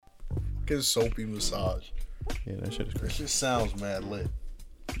Get soapy massage. Yeah, that shit is That crazy. shit sounds mad lit.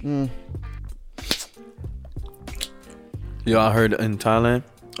 Yo, I heard in Thailand,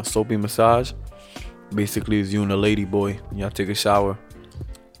 a soapy massage basically is you and a lady boy. Y'all take a shower.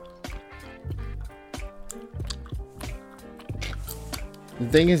 The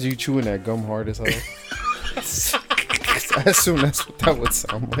thing is, you chewing that gum hard as hell. I assume that's what that would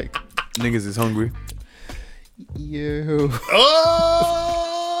sound like. Niggas is hungry. Yo.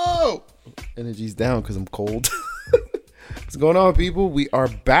 Oh! Energy's down because I'm cold. What's going on, people? We are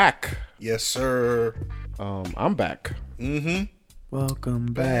back. Yes, sir. I'm back. Mm-hmm. Welcome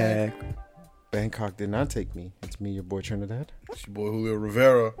back. Bangkok did not take me. It's me, your boy Trinidad. It's your boy Julio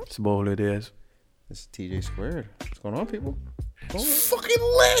Rivera. It's all it is. This is TJ Squared. What's going on, people? It's fucking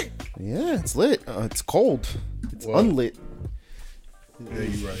lit. Yeah, it's lit. It's cold. It's What? unlit. Yeah,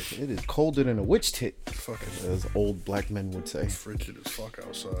 you right. It is colder than a witch tit, Fucking as old black men would say. frigid as fuck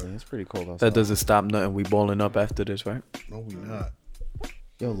outside. Yeah, it's pretty cold outside. That doesn't stop nothing. We balling up after this, right? No, we not.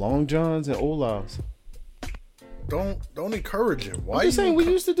 Yo, Long Johns and Olavs. Don't encourage him. Why I'm just saying, we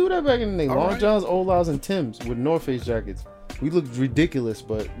used to do that back in the day. All Long right. Johns, Olavs, and Tims with North Face jackets. We looked ridiculous,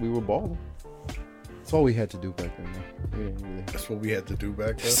 but we were balling. That's all we had to do back then, man. We didn't really. That's what we had to do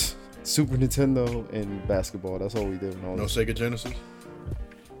back then. Super Nintendo and basketball. That's all we did when, No Sega Genesis.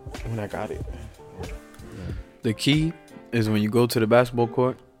 when I got it. The key is when you go to the basketball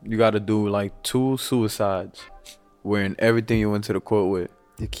court, you got to do like 2 suicides, wearing everything you went to the court with.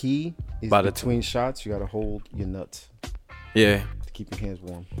 The key is By the between shots, you got to hold your nuts Yeah. to keep your hands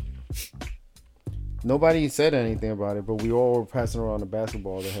warm. Nobody said anything about it, but we all were passing around a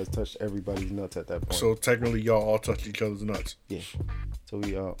basketball that has touched everybody's nuts at that point. So technically, y'all all touch each other's nuts. yeah. So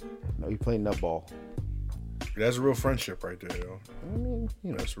we play nut ball. That's a real friendship right there, yo. I mean,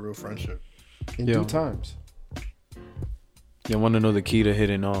 you know, That's a real friendship. in Yeah. due times. You want to know the key to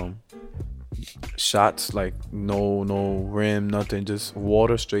hitting shots, like no rim, nothing, just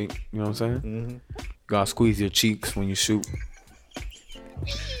water straight. You know what I'm saying? Mm-hmm. You gotta squeeze your cheeks when you shoot.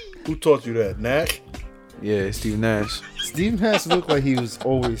 Who taught you that? Nat? Yeah, Steve Nash. Steve Nash looked like he was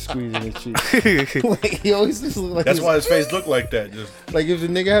always squeezing his cheeks. Like, he always just looked like That's he why was, his face looked like that. Just like if the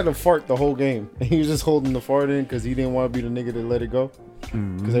nigga had to fart the whole game and he was just holding the fart in because he didn't want to be the nigga that let it go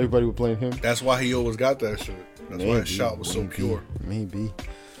because everybody was playing him. that's why he always got that shit. That's why his shot was so maybe, pure. Maybe.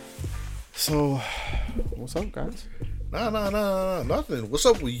 So, what's up, guys? Nah, nothing. What's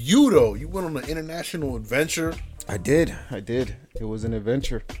up with you though? You went on an international adventure. I did. It was an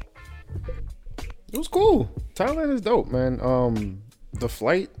adventure. It was cool. Thailand is dope, man. The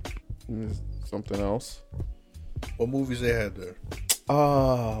flight is something else. What movies they had there?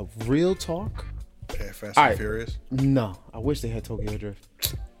 Real talk. They had Fast Alright. and Furious. No, I wish they had Tokyo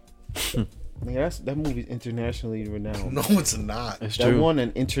Drift. Man, that movie's internationally renowned. No, it's not. It's That true. won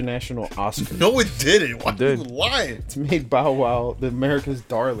an international Oscar. No, it didn't. Why did. you lying? It's made Bow Wow the America's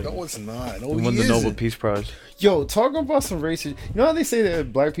darling. No, it's not. No, He he won the isn't. Nobel Peace Prize. Yo, talking about some racist. You know how they say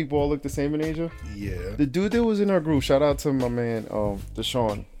that black people all look the same in Asia? Yeah. The dude that was in our group, shout out to my man,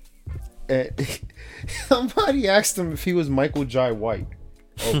 Deshaun. And somebody asked him if he was Michael Jai White.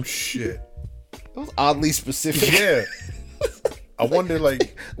 Oh shit. That was oddly specific. Yeah. I wonder,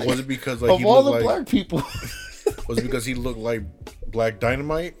 like, was it because like Of he all looked the like black people. was it because he looked like Black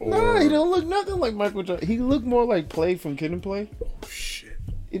Dynamite or Nah, he don't look nothing like Michael Jai. He looked more like Play from Kid and Play. Oh, shit?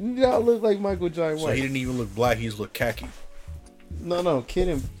 He did not look like Michael Jai So White. he didn't even look black. He just looked khaki. No, Kid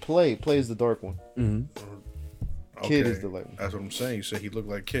and Play. Play is the dark one. Kid is the light one. That's what I'm saying. You said he looked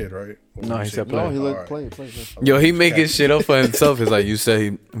like Kid, right? Or No, you he say said No, Play. he looked Alright. Play. Yo, he making shit up for himself. It's like you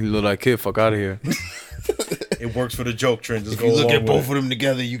said he look like kid. Fuck out of here. It works for the joke trend. Just If go you look along at with both it. of them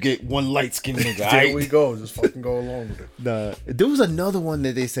together, you get one light skinned nigga. There aight? we go. Just fucking go along with it. Nah, there was another one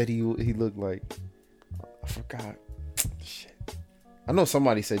that they said he looked like. I forgot. Shit. I know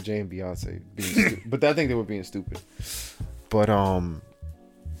somebody said Jay and Beyonce, being but I think they were being stupid. But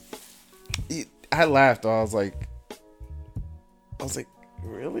I laughed. I was like,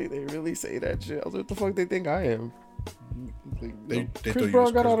 really? They really say that shit? I was like, what the fuck they think I am? Like, They thought Chris you Brown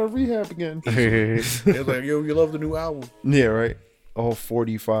was got Chris- out of rehab again. They're like, yo, you love the new album. Yeah, right. All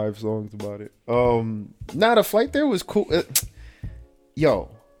 45 songs about it. Nah, the flight there was cool. Yo,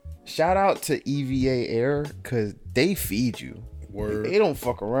 shout out to EVA Air because they feed you. Word. They don't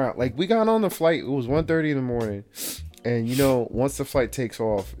fuck around. Like, we got on the flight. It was 1:30 in the morning. And, you know, once the flight takes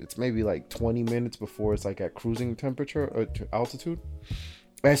off, it's maybe like 20 minutes before it's like at cruising temperature or altitude.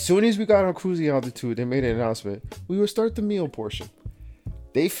 As soon as we got on cruising altitude, they made an announcement. We would start the meal portion.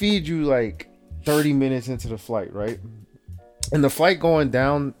 They feed you like 30 minutes into the flight, right? And the flight going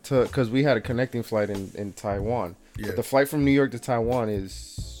down to, because we had a connecting flight in Taiwan. Yeah. But the flight from New York to Taiwan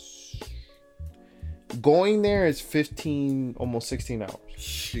is Going there is 15, almost 16 hours.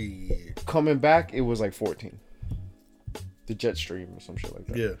 Shit. Coming back, it was like 14. The jet stream or some shit like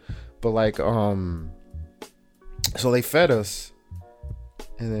that. Yeah. But like, so they fed us,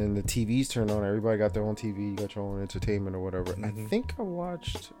 and then the TVs turned on. Everybody got their own TV, you got your own entertainment or whatever. I think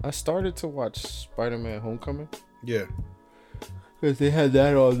I started to watch Spider-Man Homecoming. Yeah. Because they had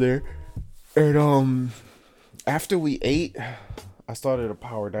that on there. And after we ate, I started to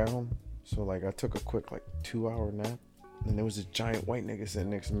power down. So like I took a quick like 2-hour nap. And there was a giant white nigga sitting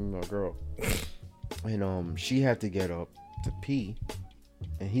next to me, my girl. And she had to get up to pee.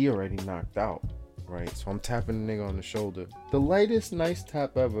 And he already knocked out. Right? So I'm tapping the nigga on the shoulder. The lightest nice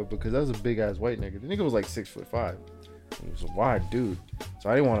tap ever, because that was a big ass white nigga. The nigga was like 6'5". He was a wide dude. So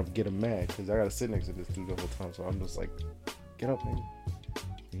I didn't want to get him mad because I gotta sit next to this dude the whole time. So I'm just like, get up, man.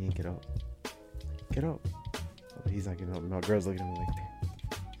 He didn't get up. Get up. He's like, my girl's looking at me like, damn.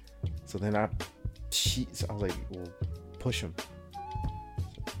 So then I was like, well, push him.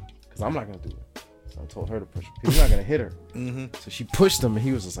 Because I'm not going to do it. So I told her to push him. He's not going to hit her. So she pushed him and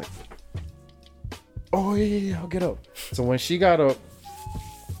he was just like, oh, yeah, I'll get up. So when she got up,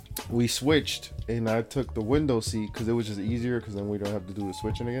 we switched and I took the window seat because it was just easier because then we don't have to do the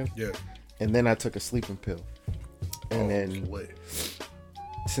switching again. Yeah. And then I took a sleeping pill. And then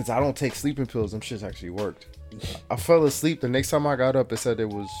since I don't take sleeping pills, them shits actually worked. I fell asleep. The next time I got up, it said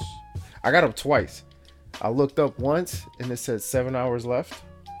I got up twice. I looked up once and it said 7 hours left.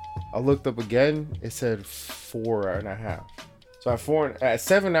 I looked up again, it said 4.5. So at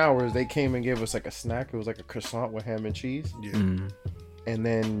 7 hours, they came and gave us like a snack. It was like a croissant with ham and cheese. Yeah. And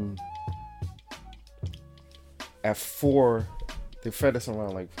then at 4, they fed us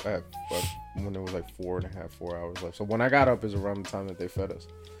around like when there was like 4 hours left. So when I got up is around the time that they fed us.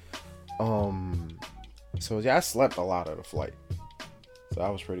 So yeah, I slept a lot of the flight. So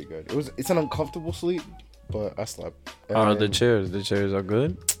that was pretty good. It's an uncomfortable sleep, but I slept. How are the chairs? The chairs are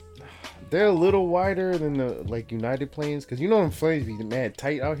good? They're a little wider than the like United planes, because you know them planes be mad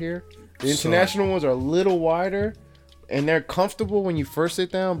tight out here. The international ones are a little wider, and they're comfortable when you first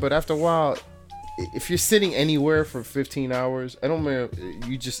sit down, but after a while, if you're sitting anywhere for 15 hours, I don't know,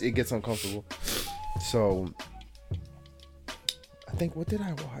 it gets uncomfortable. So I think, what did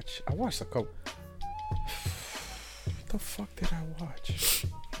I watch? I watched a couple. What the fuck did I watch?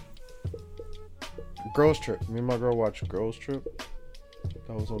 Girls Trip. Me and my girl watched Girls Trip.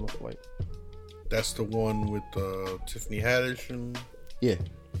 That was on the flight. That's the one with Tiffany Haddish and... Yeah.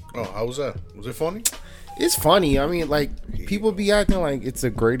 Oh, how was that? Was it funny? It's funny. I mean, like, people be acting like it's the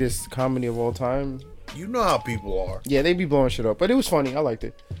greatest comedy of all time. You know how people are. Yeah, they be blowing shit up. But it was funny. I liked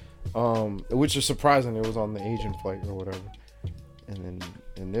it. Which is surprising. It was on the Asian flight or whatever. And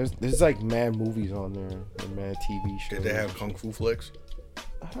there's like mad movies on there and mad TV shows. Did they have Kung Fu flicks?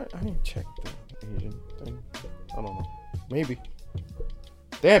 I didn't check the Asian thing. I don't know. Maybe.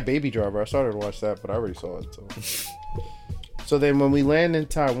 They had Baby Driver. I started to watch that, but I already saw it. So then when we land in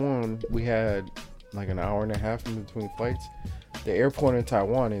Taiwan, we had like an hour and a half in between flights. The airport in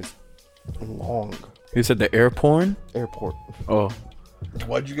Taiwan is long. You said the air porn? Airport. Oh.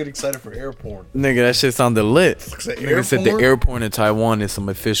 Why'd you get excited for air porn? Nigga, that shit sounded lit. Nigga said the air porn in Taiwan is some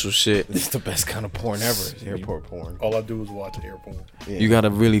official shit. It's the best kind of porn ever. It's airport porn. All I do is watch air porn. Yeah. You gotta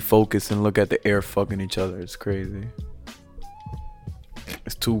really focus and look at the air fucking each other. It's crazy.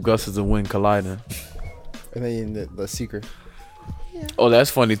 It's two gusts of wind colliding. And then the secret. Oh,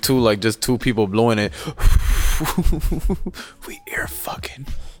 that's funny too. Like just two people blowing it. We air fucking.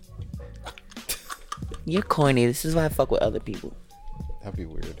 You're corny. This is why I fuck with other people. That'd be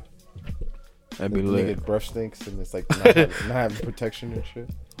weird. That'd be Nigga lit. breath stinks and it's like not having protection and shit.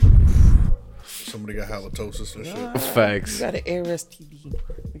 Somebody got halitosis and shit. Facts. You got an air STD.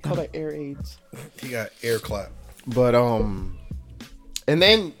 We call that air AIDS. He got air clap. But and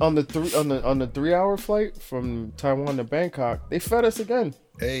then on the 3-hour flight from Taiwan to Bangkok, they fed us again.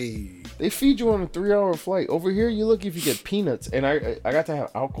 Hey. They feed you on a 3-hour flight. Over here, you look if you get peanuts, and I got to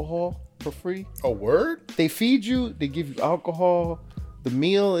have alcohol for free. A word? They feed you. They give you alcohol. The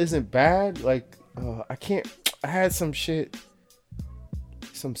meal isn't bad. Like I had some shit,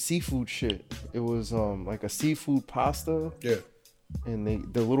 some seafood shit. It was like a seafood pasta. Yeah. And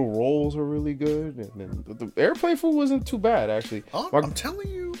the little rolls are really good, and then the airplane food wasn't too bad actually. I'm telling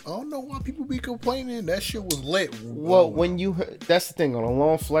you, I don't know why people be complaining. That shit was lit. Well, that's the thing, on a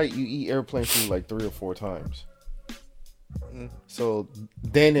long flight, you eat airplane food like 3 or 4 times. So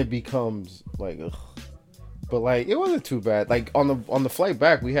then it becomes like, ugh. But like it wasn't too bad. Like on the flight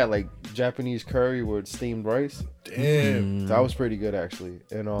back, we had like Japanese curry with steamed rice. Damn, that was pretty good actually.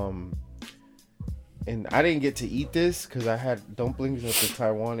 And and I didn't get to eat this because I had dumplings at the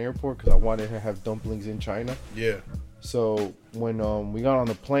Taiwan airport because I wanted to have dumplings in China. Yeah. So when we got on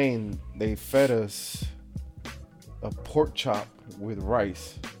the plane, they fed us a pork chop with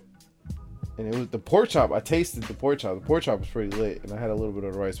rice. And it was the pork chop. I tasted the pork chop. The pork chop was pretty lit, and I had a little bit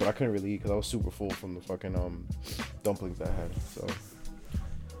of the rice, but I couldn't really eat because I was super full from the fucking dumplings I had. So,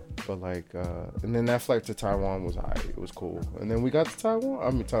 but like, and then that flight to Taiwan was alright. It was cool. And then we got to Taiwan. I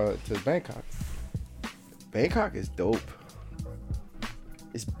mean, to Bangkok. Bangkok is dope.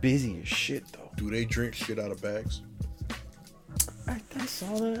 It's busy as shit though. Do they drink shit out of bags? I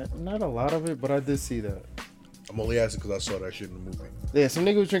saw that. Not a lot of it, but I did see that. I'm only asking because I saw that shit in the movie. Yeah, some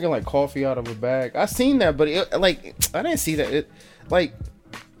nigga was drinking like coffee out of a bag. I seen that, but it, like I didn't see that. It like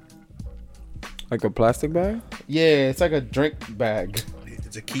Like a plastic bag? yeah, it's like a drink bag.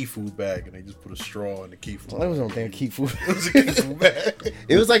 It's a key food bag, and they just put a straw in the key food. Well, that was no damn key food. It was a key food bag.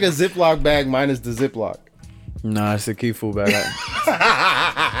 It was like a Ziploc bag minus the Ziploc. Nah, it's a key food bag.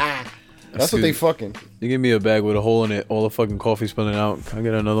 That's what they fucking. You give me a bag with a hole in it, all the fucking coffee spilling out. Can I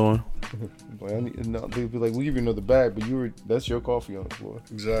get another one? Boy, they'd be like, we'll give you another bag, but that's your coffee on the floor.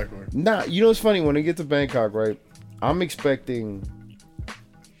 Exactly. Nah, you know what's funny? When I get to Bangkok, right? I'm expecting.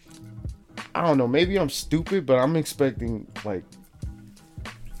 I don't know. Maybe I'm stupid, but I'm expecting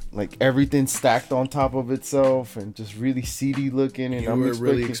like everything stacked on top of itself and just really seedy looking. And You I'm were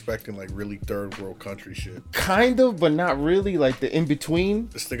really expecting like really third world country shit. kind of, but not really. Like the in between.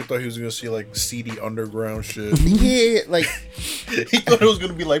 This nigga thought he was gonna see like seedy underground shit. Yeah, like He thought it was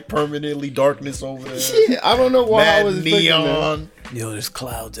gonna be like permanently darkness over there. yeah, I don't know why I Mad was expecting that. neon. Yo, there's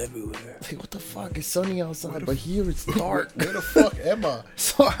clouds everywhere. Like, what the fuck? It's sunny outside, but here it's dark. Where the fuck am I?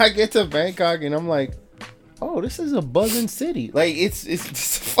 So I get to Bangkok and I'm like, oh, this is a buzzing city. Like it's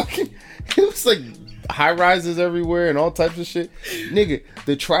just fucking. It was like high rises everywhere and all types of shit. Nigga,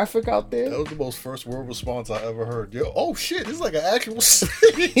 the traffic out That there. was the most first word response I ever heard. Yo, oh shit, this is like an actual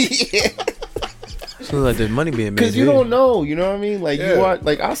city. Yeah. So like there's money being made. Because you here. don't know, you know what I mean? Like Yeah. you watch,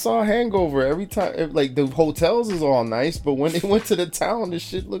 like I saw Hangover every time. Like the hotels is all nice, but when they went to the town, this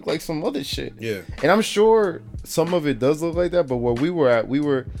shit looked like some other shit. Yeah. And I'm sure some of it does look like that, but where we were at, we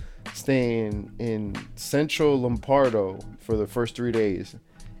were staying in Central Lombardo for the first 3 days,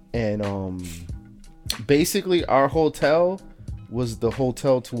 and basically our hotel was the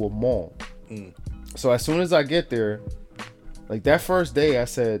hotel to a mall. So as soon as I get there, like that first day, I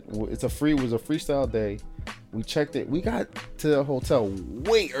said it was a freestyle day. We checked it. We got to the hotel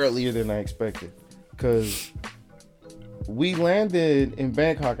way earlier than I expected, because we landed in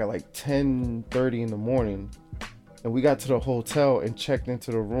Bangkok at like 10:30 in the morning, and we got to the hotel and checked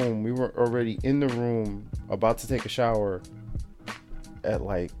into the room. We were already in the room about to take a shower at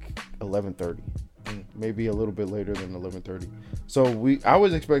like 11:30, maybe a little bit later than 11:30. So I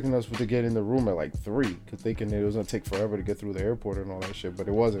was expecting us to get in the room at like 3, because thinking it was gonna take forever to get through the airport and all that shit, but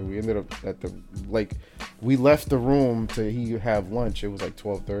it wasn't. We ended up at the we left the room to have lunch. It was like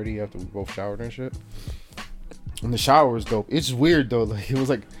 12:30 after we both showered and shit. And the shower was dope. It's weird though. Like it was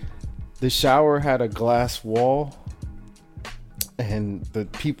like the shower had a glass wall, and the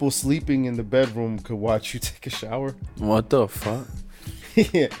people sleeping in the bedroom could watch you take a shower. What the fuck?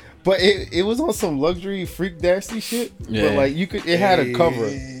 Yeah, but it was on some luxury freak nasty shit. Yeah. But like it had a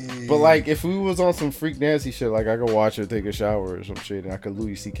cover. But like if we was on some freak nasty shit, like I could watch her take a shower or some shit, and I could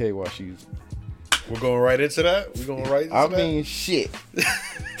Louis C.K. while she's. We're going right into that? We're going right into I that? mean, shit.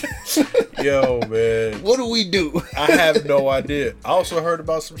 Yo, man. What do we do? I have no idea. I also heard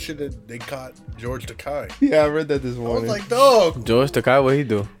about some shit that they caught George Takei. Yeah, I read that this I morning. was like, dog. George Takei, what he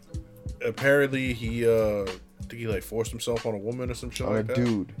do? Apparently, he, I think he like forced himself on a woman or some shit on a like that.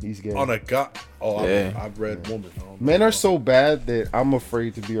 dude, he's gay. On a guy. Oh, Yeah. I've read woman. I don't Men know. are so bad that I'm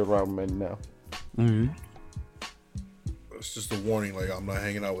afraid to be around men now. Mm-hmm. It's just a warning. Like, I'm not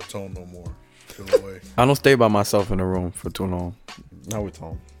hanging out with Tone no more. Feel away. I don't stay by myself in a room for too long. Not with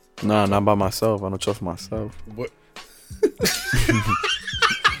Tom. Nah, not by myself. I don't trust myself. What?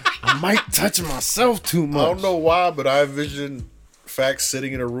 I might touch myself too much. I don't know why, but I envision Fax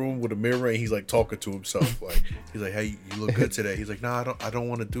sitting in a room with a mirror and he's like talking to himself. Like he's like, "Hey, you look good today." He's like, "Nah, I don't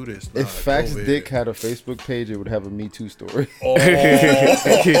want to do this." Nah, If Fax go Dick ahead." had a Facebook page, it would have a Me Too story. Oh.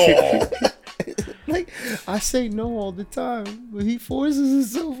 Like, I say no all the time, but he forces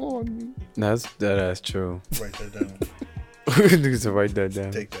himself on me. That's true. Write that down. Niggas to write that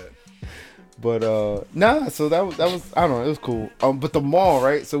down. Take that. But nah, so that was I don't know, it was cool. But the mall,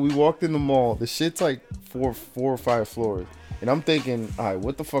 right? So we walked in the mall. The shit's like four or five floors. And I'm thinking, all right,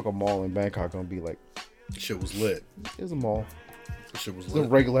 what the fuck a mall in Bangkok gonna be like? Shit was lit. It was a mall. Shit was It was a lit.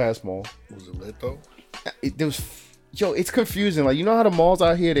 regular ass mall. Was it lit though? There was Yo, it's confusing. Like, you know how the malls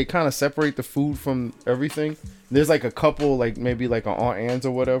out here, they kind of separate the food from everything? There's like a couple, like maybe like an Aunt Anne's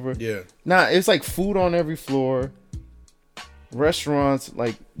or whatever. Yeah. Nah, it's like food on every floor. Restaurants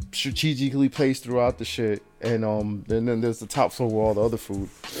like strategically placed throughout the shit. And then there's the top floor with all the other food.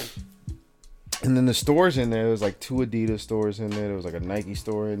 And then the stores in there, there's like 2 Adidas stores in there. There was like a Nike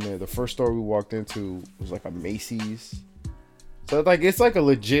store in there. The first store we walked into was like a Macy's. So like it's like a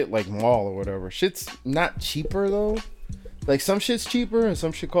legit like mall or whatever. Shit's not cheaper though. Like some shit's cheaper and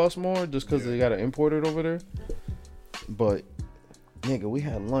some shit costs more just because they gotta import it over there. But nigga, we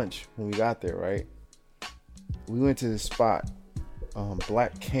had lunch when we got there, right? We went to this spot,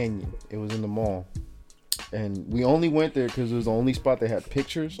 Black Canyon. It was in the mall, and we only went there because it was the only spot that had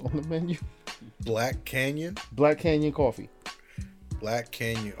pictures on the menu. Black Canyon. Black Canyon Coffee. Black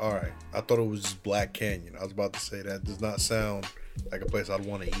Canyon. All right. I thought it was just Black Canyon. I was about to say that does not sound like a place I'd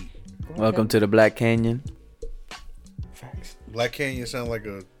want to eat. Welcome to the Black Canyon. Facts. Black Canyon sound like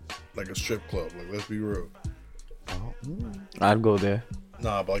a strip club. Like, let's be real. I'd go there.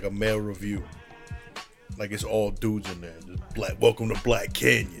 Nah, but like a male review. Like it's all dudes in there. Just black. Welcome to Black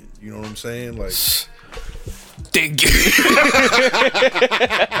Canyon. You know what I'm saying? Like, Thank you.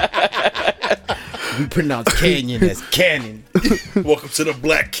 We pronounce canyon as cannon. welcome to the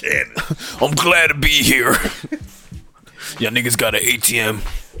Black Canyon. I'm glad to be here. Y'all niggas got an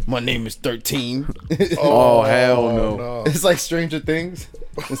ATM. My name is 13. Oh, hell no. It's like Stranger Things.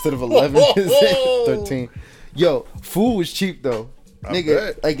 Instead of 11, it's 13. Yo, food was cheap though.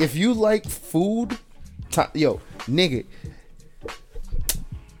 Nigga, bet. like if you like food, yo, nigga.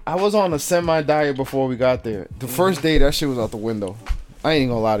 I was on a semi-diet before we got there. The first day, that shit was out the window. I ain't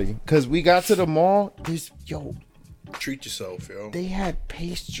gonna lie to you. Because we got to the mall, Treat yourself, yo. they had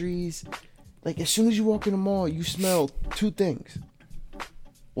pastries. Like, as soon as you walk in the mall, you smell 2 things.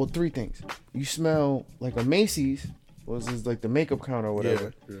 Well, 3 things. You smell, like, a Macy's. Was this like the makeup counter or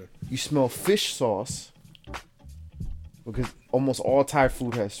whatever. Yeah. You smell fish sauce. Because almost all Thai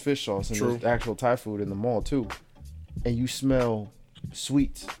food has fish sauce. And True. there's actual Thai food in the mall, too. And you smell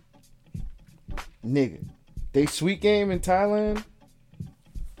sweets. Nigga. They sweet game in Thailand.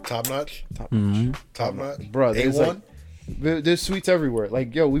 Top notch. Top Notch. Bro, there's A1. like, there's sweets everywhere.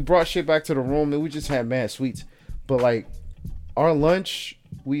 Like, yo, we brought shit back to the room and we just had mad sweets. But like, our lunch,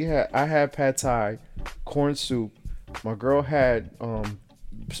 I had pad thai, corn soup. My girl had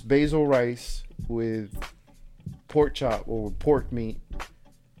basil rice with pork chop or pork meat.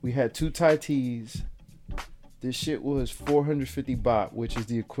 We had 2 Thai teas. This shit was 450 baht, which is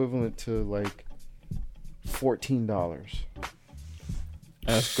the equivalent to like $14.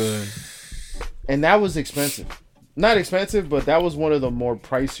 That's good. And that was expensive. Not expensive, but that was one of the more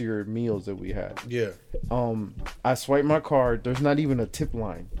pricier meals that we had. Yeah. I swiped my card. There's not even a tip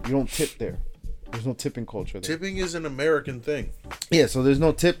line. You don't tip there. There's no tipping culture there. Tipping is an American thing. Yeah, so there's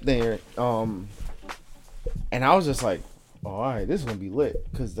no tip there. And I was just like, oh, all right, this is gonna be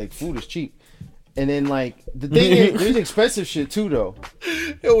lit because like food is cheap. And then like the thing is, there's expensive shit too though.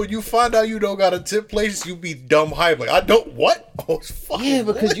 Yo, when you find out you don't got a tip place, you be dumb hype. Like, I don't what? Oh, it's fucking Yeah,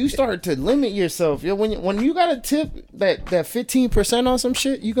 because what? you start to limit yourself. Yo, when you got to tip that 15% on some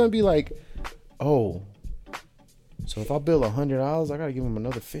shit, you're gonna be like, oh, so if I bill $100, I gotta give him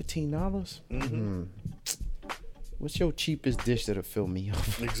another $15. What's your cheapest dish that'll fill me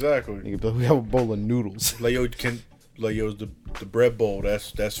up? Exactly. Nigga, be like, we have a bowl of noodles. Like, yo, the bread bowl.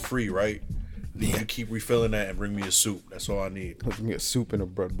 That's free, right? Then you keep refilling that and bring me a soup. That's all I need. Let me get soup in a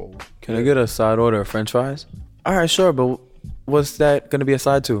bread bowl. Can I get a side order of French fries? All right, sure, but what's that gonna be a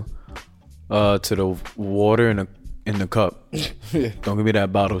side to? To the water in the cup. Yeah. Don't give me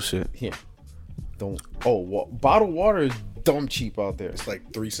that bottle shit. Yeah. Don't. Oh, bottled water is dumb cheap out there. It's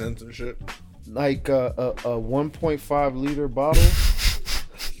like 3 cents and shit. Like a 1.5 liter bottle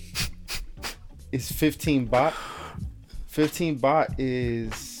is 15 baht. 15 baht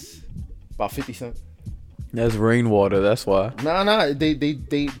is about 50 cents. That's rainwater. That's why. Nah.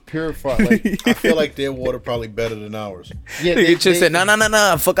 They purify. Like, I feel like their water probably better than ours. yeah, They just said,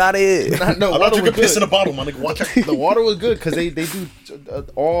 nah, fuck out of here. No, I'm not water drinking was piss in good. a bottle, my nigga. Watch out. The water was good because they do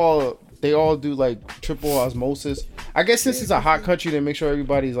all do like triple osmosis. I guess this is a hot country, they make sure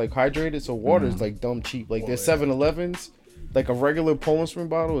everybody's like hydrated. So water is like dumb cheap. Like there's 7-Elevens. Like a regular Poland Spring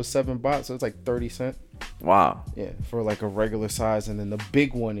bottle is 7 baht, so it's like 30 cents. Wow. Yeah, for like a regular size, and then the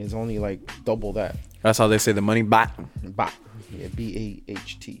big one is only like double that. That's how they say the money back. Baht. Yeah,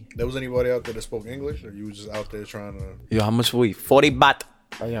 BAHT. There was anybody out there that spoke English, or you was just out there trying to? Yo, how much we? 40 baht.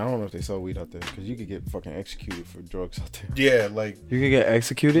 Yeah, I don't know if they sell weed out there because you could get fucking executed for drugs out there. Yeah, like You can get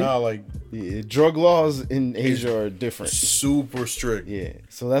executed. nah, like Yeah, drug laws in Asia are different. super strict, Yeah,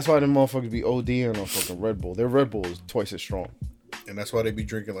 so that's why them motherfuckers be ODing on fucking Red Bull. Their Red Bull is twice as strong. and that's why they be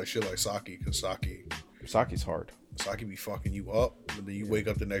drinking like shit like sake, because Sake's hard. sake be fucking you up, and then you wake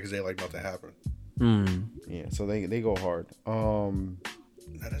up the next day like nothing happened. Yeah, so they go hard. Nah,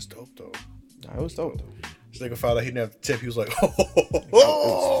 that's dope though. Nah, it was dope though. This nigga found out he didn't have to tip. He was like, It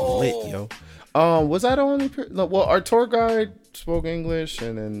was lit, yo. Was I the only? No, well, our tour guide spoke English,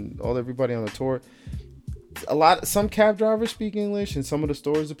 and then everybody on the tour. Some cab drivers speak English, and some of the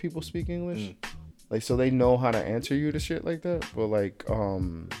stores the people speak English. Like, so they know how to answer you to shit like that. But like,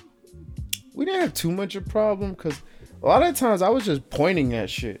 we didn't have too much of a problem because a lot of times I was just pointing at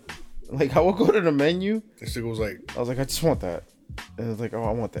shit. Like, I would go to the menu. This nigga was like, I was like, I just want that. And I was like, oh,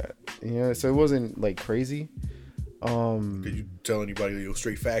 I want that. You know, so it wasn't like crazy. did you tell anybody your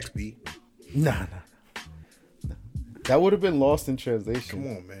straight facts be? Nah. That would have been lost in translation.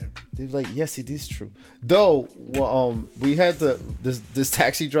 Come on, man. They're like, yes, it is true. Though, well, we had this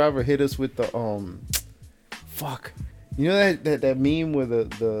taxi driver hit us with the fuck. You know that meme where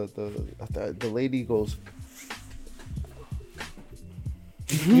the lady goes.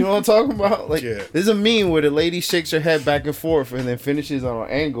 You know what I'm talking about? Like, Yeah. there's a meme where the lady shakes her head back and forth and then finishes on an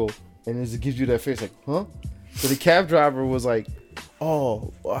angle, and it gives you that face like, huh? So the cab driver was like,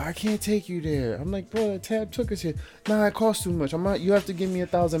 oh, well, I can't take you there. I'm like, bro, the tab took us here. Nah, it costs too much. You have to give me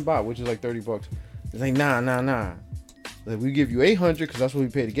 1,000 baht, which is like $30. He's like, nah. Like, we give you 800 because that's what we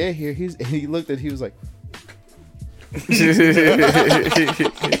pay to get here. He looked at, he was like,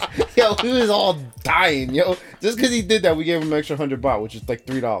 yo, he was all dying, yo. Just because he did that, we gave him an extra 100 baht, which is like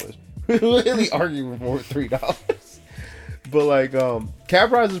 $3. We really arguing for $3. But like,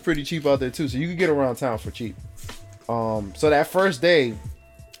 cab rides is pretty cheap out there too, so you could get around town for cheap. So that first day,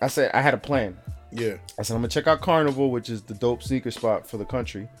 I said I had a plan. Yeah. I said I'm gonna check out Carnival, which is the dope sneaker spot for the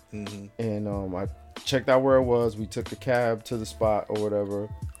country. And I checked out where it was. We took the cab to the spot or whatever.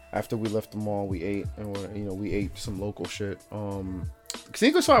 After we left the mall, we ate, and we ate some local shit.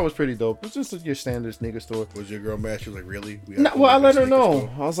 Sneaker spot was pretty dope. It's just your standard sneaker store. Was your girl mad? She was like, really? Well, I let her know.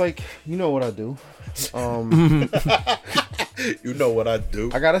 I was like, you know what I do. You know what I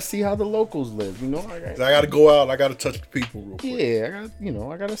do. I gotta see how the locals live. You know, I gotta go out. I gotta touch the people real quick. Yeah,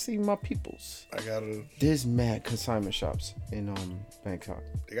 I gotta see my peoples. There's mad consignment shops in Bangkok.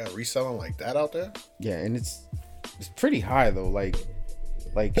 They got reselling like that out there. Yeah, and it's pretty high though. Like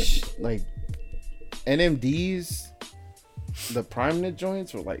NMDs, the PrimeNet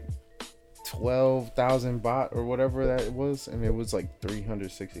joints were like 12,000 baht or whatever that was, and it was like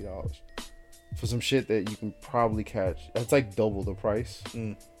 $360 for some shit that you can probably catch. That's like double the price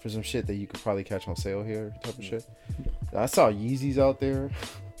for some shit that you could probably catch on sale here, type of shit. I saw Yeezys out there.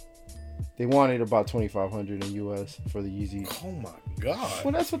 They wanted about $2,500 in US for the Yeezys. Oh my god!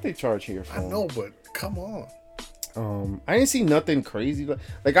 Well, that's what they charge here for. I know, but come on. I didn't see nothing crazy.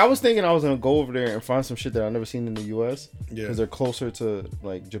 Like, I was thinking I was gonna go over there and find some shit that I've never seen in the US. Yeah. Because they're closer to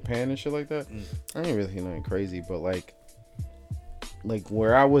like Japan and shit like that. I didn't really see nothing crazy, but like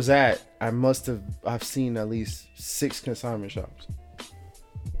where I was at, I've seen at least 6 consignment shops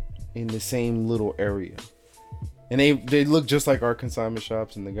in the same little area. And they look just like our consignment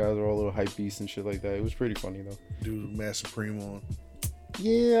shops, and the guys are all little hype beasts and shit like that. It was pretty funny though. Dude, Mad Supreme on.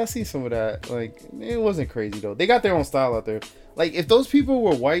 Yeah, I see some of that. Like, it wasn't crazy though. They got their own style out there. Like, if those people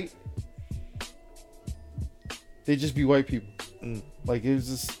were white, they'd just be white people. Like, it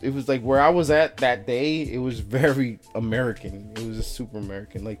was like where I was at that day, it was very American. It was just super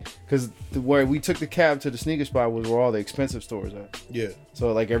American. Like, because where we took the cab to the sneaker spot was where all the expensive stores at. Yeah.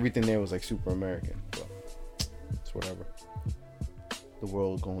 So like everything there was like super American. But it's whatever. The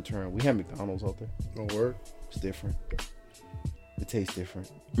world gonna turn. We had McDonald's out there. No word. It's different. It tastes different.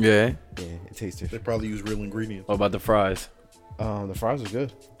 Yeah. Yeah, it tastes They different. probably use real ingredients. What about the fries? The fries are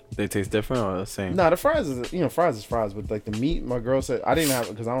good. They taste different or the same? Nah, the fries is fries, but like the meat, my girl said I didn't have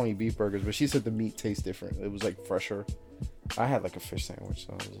it because I don't eat beef burgers, but she said the meat tastes different. It was like fresher. I had like a fish sandwich,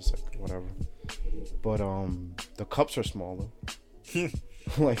 so I was just like whatever. But the cups are smaller.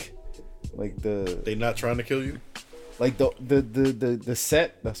 like the They not trying to kill you. like the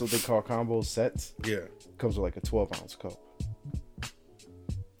set. That's what they call combo sets. Yeah. Comes with like a 12-ounce cup.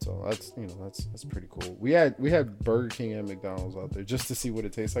 So that's that's pretty cool. We had Burger King and McDonald's out there just to see what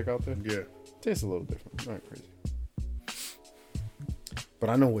it tastes like out there. Yeah. It tastes a little different. Not crazy. But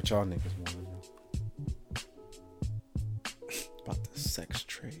I know what y'all niggas want to know. About the sex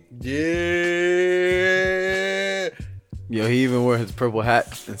trade. Yeah. Yo, he even wore his purple hat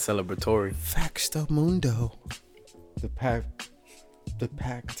in celebratory. Fax the Mundo. The pack The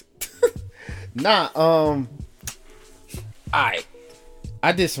pact. Nah,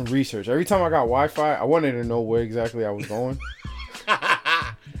 I did some research. Every time I got Wi-Fi, I wanted to know where exactly I was going.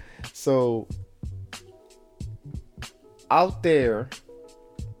 So out there,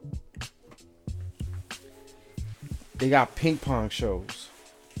 they got ping pong shows.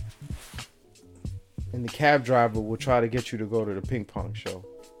 And the cab driver will try to get you to go to the ping pong show.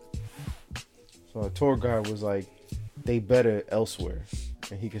 So a tour guide was like, they better elsewhere.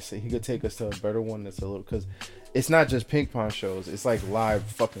 And he could take us to a better one that's a little, because it's not just ping pong shows, it's like live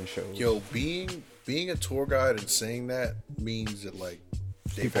fucking shows. Yo, being a tour guide and saying that means that like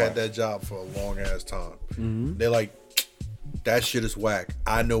they've People had are- that job for a long ass time. They're like, that shit is whack.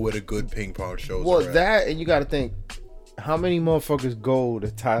 I know where the good ping pong shows Well, are at. that, and you got to think, how many motherfuckers go to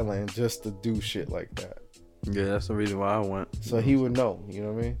Thailand just to do shit like that? Yeah, that's the reason why I went. So he would know, you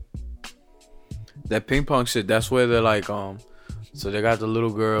know what I mean? That ping pong shit, that's where they're like, so they got the little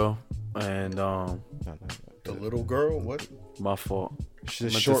girl and The little girl, what? my fault. She's a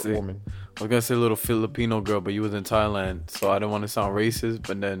Meant to short say- woman. I was gonna say little Filipino girl, but you was in Thailand, so I didn't want to sound racist,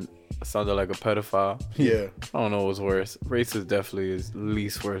 but then I sounded like a pedophile. Yeah. I don't know what's worse. Racist definitely is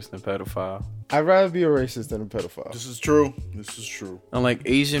least worse than pedophile. I'd rather be a racist than a pedophile. This is true. This is true. And like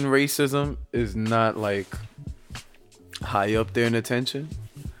Asian racism is not like high up there in attention.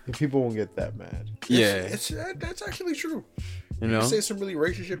 And people won't get that mad. Yeah, That's actually true. you You know. say some really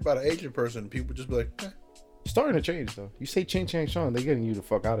racist shit about an Asian person, people just be like, eh. Starting to change though. You say Ching Chang Sean, they getting you the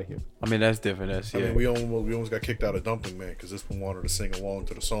fuck out of here. I mean that's different. That's I yeah. mean, we almost got kicked out of Dumpling Man because this one wanted to sing along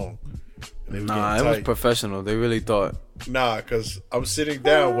to the song. And they was Nah, it getting was tight. professional. They really thought Nah, because I'm sitting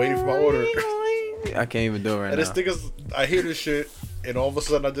down waiting for my order. I can't even do it right And this now. thing is, I hear this shit, and all of a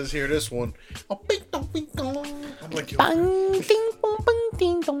sudden I just hear this one. Oh, bing, dong, bing, dong. I'm like, yo, Bang, ding, bong, bang,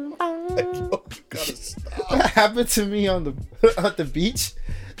 ding, dong, bang. yo, you gotta stop. What happened to me on the at the beach?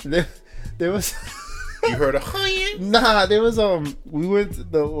 There was You heard a nah. There was we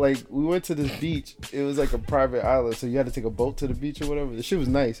went to this beach. It was like a private island, so you had to take a boat to the beach or whatever. The shit was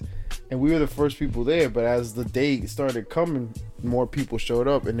nice, and we were the first people there. But as the day started coming, more people showed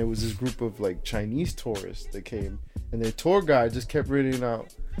up, and there was this group of like Chinese tourists that came, and their tour guide just kept reading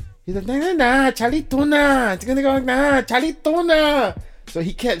out. He's like, nah, Charlie Tuna, it's gonna go nah, Charlie Tuna. So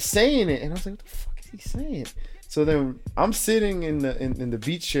he kept saying it, and I was like, what the fuck is he saying? So then I'm sitting in the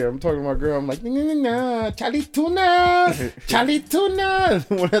beach chair. I'm talking to my girl. I'm like, nah, Charlie Tuna, Charlie Tuna.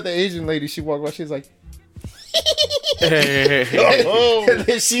 And one of the Asian ladies, she walked by. She's like, Oh, and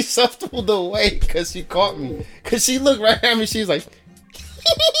then she shuffled away because she caught me. Because she looked right at me. She was like,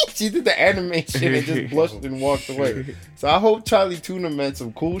 she did the animation and just blushed and walked away. So I hope Charlie Tuna meant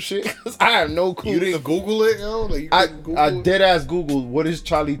some cool shit because I have no clue. you didn't Google it, yo? Like, you I couldn't Google it? dead ass Googled what is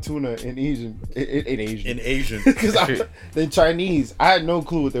Charlie Tuna in Asian. In Asian. In Asian. Because the Chinese, I had no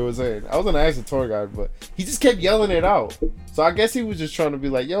clue what they were saying. I was gonna ask the tour guide, but he just kept yelling it out. So I guess he was just trying to be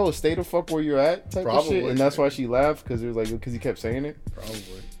like, "Yo, stay the fuck where you're at," type of shit. Probably. And that's why she laughed because it was like because he kept saying it. Probably.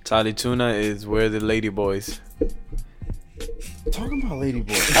 Charlie Tuna is where the lady boys. Talking about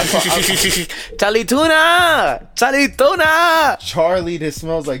Ladyboy, Charlie Tuna! Charlie Tuna! Charlie that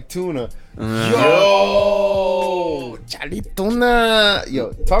smells like tuna. Uh, Yo, Charlie Tuna.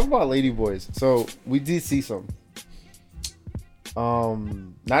 Yo, talk about Ladyboys. So we did see some.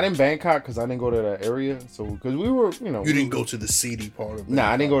 Not in Bangkok because I didn't go to that area. So because we were, you know, You didn't go to the seedy part of Bangkok. Nah,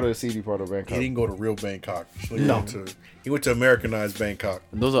 I didn't go to the seedy part of He Bangkok. didn't go to real Bangkok. So No. He went to Americanized Bangkok.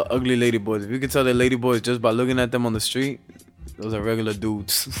 Those are ugly lady boys. If you can tell they're lady boys just by looking at them on the street, those are regular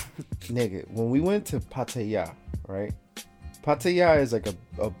dudes. Nigga, when we went to Pattaya, right? Pattaya is like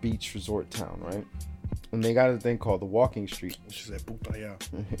a beach resort town, right? And they got a thing called the Walking Street. She said, "Putaya."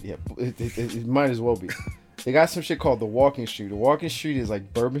 Yeah, it might as well be. They got some shit called the Walking Street. The Walking Street is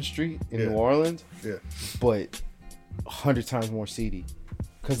like Bourbon Street in Yeah. New Orleans, Yeah. but 100 times more seedy.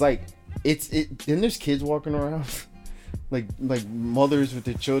 Cause like then there's kids walking around, like mothers with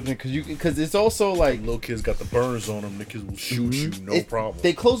their children. Cause it's also like Little kids got the burns on them. The kids will shoot you, no problem.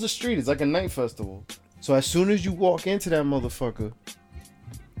 They close the street. It's like a night festival. So as soon as you walk into that motherfucker,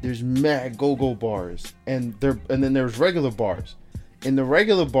 there's mad go-go bars, and then there's regular bars. And the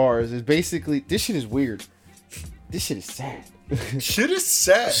regular bars is basically, this shit is weird. This shit is sad. Shit is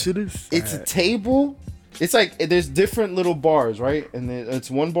sad. It's a table. It's like there's different little bars, right? And then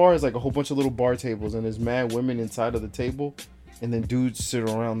it's one bar is like a whole bunch of little bar tables, and there's mad women inside of the table, and then dudes sit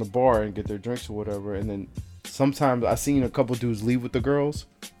around the bar and get their drinks or whatever. And then sometimes I seen a couple dudes leave with the girls,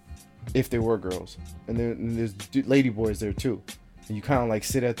 if they were girls, and then there's lady boys there too. And you kind of like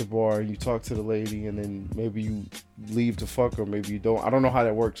sit at the bar, and you talk to the lady, and then maybe you leave to fuck, or maybe you don't. I don't know how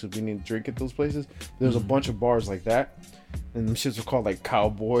that works if you need to drink at those places. There's a bunch of bars like that. and them shits were called like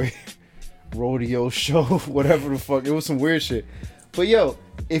cowboy rodeo show, whatever the fuck. It was some weird shit. But yo,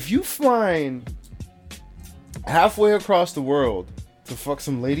 if you flying halfway across the world to fuck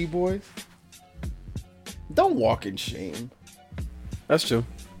some lady boys, don't walk in shame. That's true.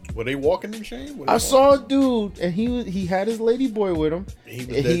 Were they walking in shame? Were they I walking? saw a dude, and he had his lady boy with him. He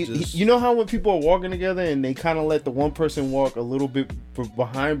was And dead just- you know how when people are walking together and they kind of let the one person walk a little bit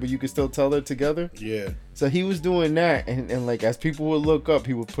behind, but you can still tell they're together. Yeah. So he was doing that, and like as people would look up,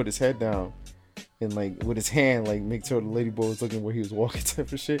 he would put his head down and like with his hand like make sure the lady boy was looking where he was walking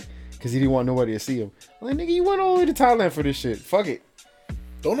type of shit, because he didn't want nobody to see him. I'm like, nigga, you went all the way to Thailand for this shit. Fuck it.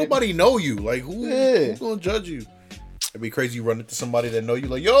 Don't nobody know you. Like, Yeah. who's gonna judge you? It'd be crazy you run into somebody that know you.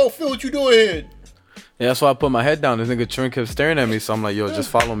 Like, yo, Phil, what you doing here? Yeah, that's why I put my head down. This nigga Trent kept staring at me, so I'm like, yo, just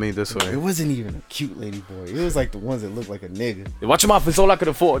follow me this It way. wasn't even a cute lady boy. It was like the ones that looked like a nigga. Watch your mouth. It's all I could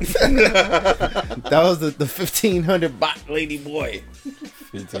afford. That was the 1500 baht lady boy.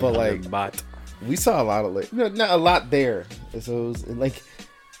 But like, bot. we saw a lot of like, not a lot there. So it was like,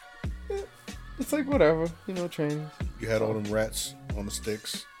 it's like whatever, training. You had all them rats on the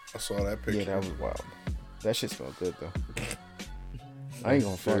sticks. I saw that picture. Yeah, that was wild. That shit smelled good though. I ain't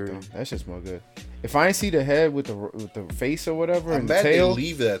gonna front though. That shit smelled good. If I ain't see the head with the face or whatever I'm and the mad they tail,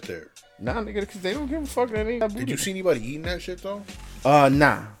 leave that there. nah, nigga, because they don't give a fuck. That ain't. Did you see anybody eating that shit though?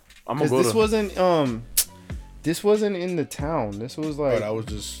 Nah. I'm 'Cause gonna go this to. wasn't this wasn't in the town. This was like But I was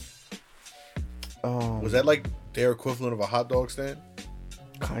just. um Was that like their equivalent of a hot dog stand?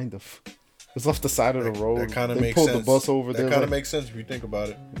 kind of. It was off the side of the road. That kind of They makes pulled sense. the bus over that there. kind of like, makes sense if you think about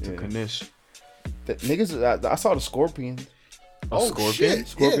it. yeah. Kanish. That niggas, I saw the scorpion. A scorpion? shit.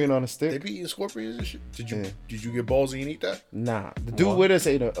 Scorpion Yeah. on a stick. They be eating scorpions and shit. Did you Yeah. did you get ballsy and eat that? Nah, the dude What? with us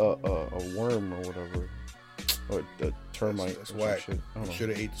ate a worm or whatever, or a termite. That's or some whack. shit. I don't You know. should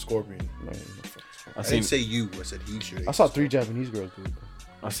have ate the scorpion. No, no fucking scorpion. I I seen didn't say you. I said he should. I saw 3 Japanese girls do it.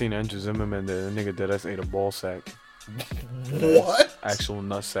 I seen Andrew Zimmerman, the nigga that us ate a ball sack, What? actual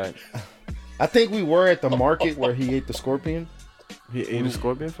nut sack. I think we were at the market where he ate the scorpion. He ate a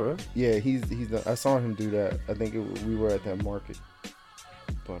scorpion for us. Yeah, he's I saw him do that. I think we were at that market.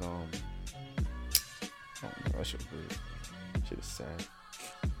 But I don't know. That shit was weird. Shit is sad.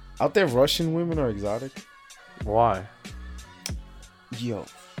 Out there, Russian women are exotic. Why? Yo,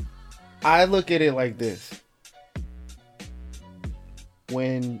 I look at it like this.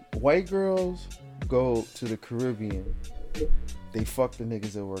 When white girls go to the Caribbean, they fuck the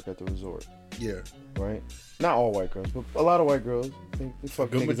niggas that work at the resort, Yeah. right? Not all white girls, but a lot of white girls. They fuck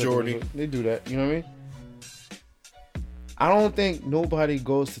Good niggas at the majority. resort. They do that, you know what I mean? I don't think nobody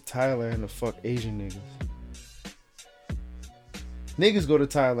goes to Thailand to fuck Asian niggas. Niggas go to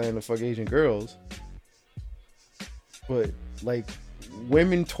Thailand to fuck Asian girls. But, like,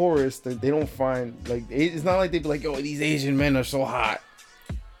 women tourists, they don't find, like, it's not like they be like, yo, these Asian men are so hot.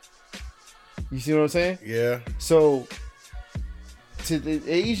 You see what I'm saying? Yeah. So, to the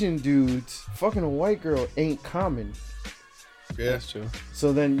Asian dudes, fucking a white girl ain't common. Yeah. That's true.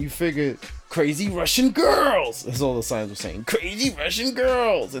 So then you figure, crazy Russian girls. That's all the signs were saying. Crazy Russian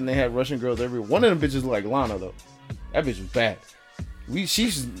girls. And they had Russian girls everywhere. One of them bitches looked like Lana, though. That bitch was bad.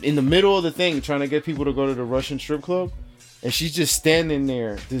 She's in the middle of the thing trying to get people to go to the Russian strip club. And she's just standing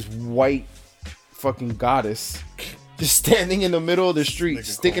there, this white fucking goddess, just standing in the middle of the street, Nigga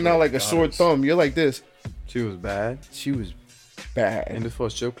sticking call out her like a sore goddess. thumb. You're like this. She was bad. She was bad. In this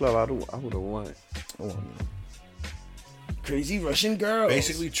first strip club, I would have won. Oh, man. Crazy Russian girls.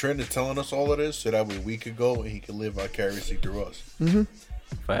 Basically, Trent is telling us all of this so that way we could go and he could live vicariously through us.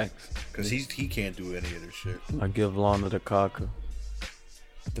 Facts. Because he can't do any of this shit. I give Lana the cocker.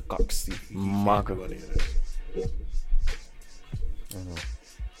 the coxie. He can't Maka. do any of this.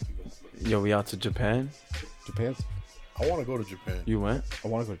 Yo, we out to Japan. Japan. I want to go to Japan. You went? I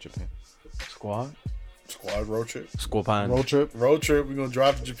want to go to Japan. Squad? Squad road trip. Squapan. Road trip. Road trip. We're gonna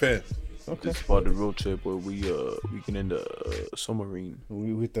drive to Japan. Okay. This part of the road trip where we get in the submarine.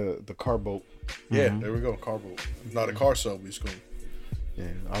 We with the car boat. Yeah, Mm-hmm. there we go. Car boat. Not a car sub. We school. Yeah.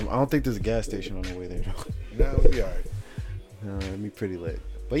 I don't think there's a gas station on the way there though. Nah, we'll be alright. It'd be pretty lit.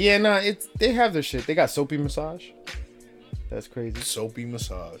 But yeah, they have their shit. They got soapy massage. That's crazy. Soapy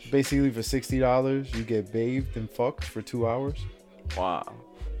massage. Basically for $60, you get bathed and fucked for 2 hours. Wow.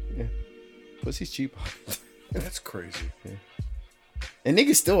 Pussy's cheap. That's crazy. And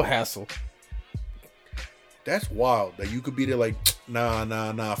niggas still hassle. That's wild that you could be there like,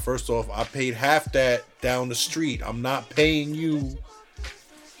 nah. First off, I paid half that down the street. I'm not paying you.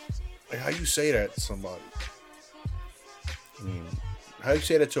 Like, how you say that to somebody? I mean, How you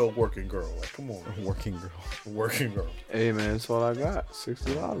say that to a working girl? Like, come on, a working girl. a working girl. Hey man, that's all I got.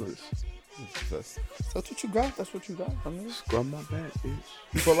 $60. That's what you got. That's what you got. I mean, Scrub my back, bitch.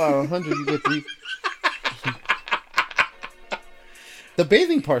 you pull out 100, you get 3. The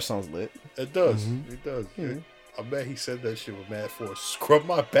bathing part sounds lit. It does. It does. Yeah. I bet he said that shit with mad force. Scrub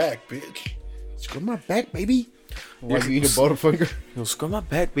my back, bitch. Scrub my back, baby. Why you eat a Butterfinger? Yo, scrub my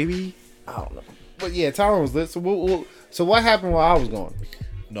back, baby. I don't know. But yeah, Tyron was lit. So so what happened while I was gone?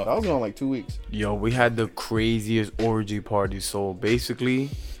 No, I was gone like 2 weeks. Yo, we had the craziest orgy party. So basically,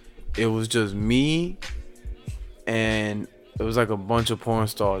 it was just me and it was like a bunch of porn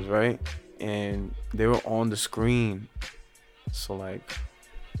stars, right? And they were on the screen. So like,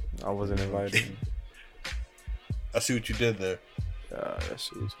 I wasn't invited. I see what you did there. That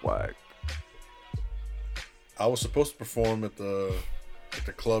shit was whack. I was supposed to perform at the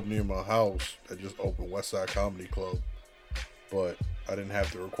club near my house that just opened, Westside Comedy Club, but I didn't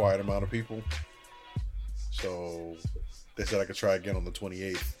have the required amount of people. So they said I could try again on the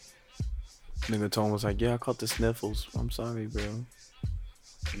 28th. Nigga Tone was like, yeah, I caught the sniffles. I'm sorry, bro.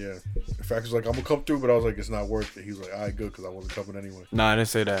 Yeah. In fact, he was like, I'm gonna come through, but I was like, it's not worth it. He was like, all right, good, because I wasn't coming anyway. Nah, I didn't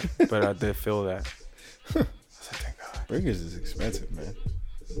say that, but I did feel that. I was like, thank God. Bringers is expensive, man.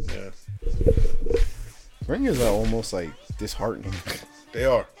 Yeah. Bringers are almost like disheartening. They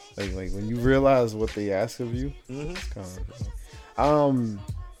are. like when you realize what they ask of you, it's kind of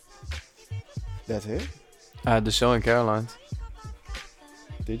that's it. I had the show in Caroline's.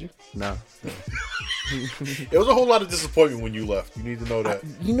 Did you? No. It was a whole lot of disappointment when you left. You need to know that.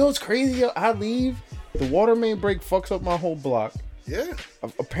 You know what's crazy? Yo? I leave, the water main break fucks up my whole block. Yeah.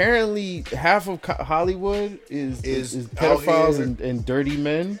 Apparently, half of Hollywood is out pedophiles here. and dirty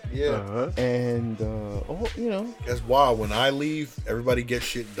men. Yeah. And That's wild. When I leave, everybody gets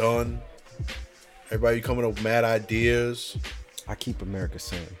shit done. Everybody coming up with mad ideas. I keep America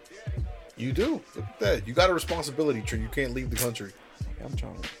sane. You do. Look at that. You got a responsibility, Trey. You can't leave the country. I'm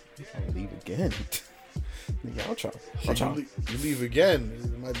trying to leave again. Nigga, I'm trying. You leave again,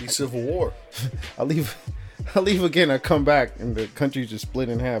 it might be civil war. I leave again. I come back, and the country's just split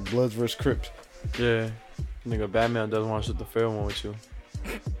in half. Bloods versus Crips. Yeah. Nigga, Batman doesn't want to shoot the fair one with you.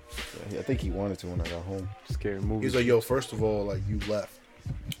 Yeah, I think he wanted to when I got home. Scary movie. He's like, yo, first of all, like, you left.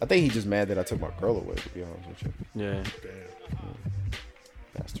 I think he's just mad that I took my girl away, to be honest with you. Yeah. Damn.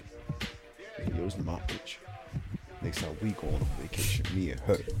 Bastard. Yo, it's my bitch. Next time we going on vacation, me and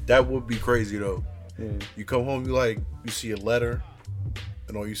her. That would be crazy, though. Yeah. You come home, you see a letter,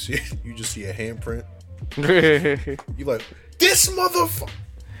 and all you see, you just see a handprint. You like, this motherfucker.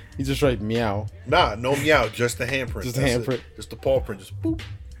 He just write meow. Nah, no meow, just the handprint. Just the That's handprint. it. Just the paw print, just boop.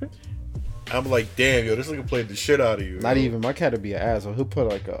 I'm like, damn, yo, this nigga played the shit out of you. Not yo. even, my cat would be an asshole. He'll put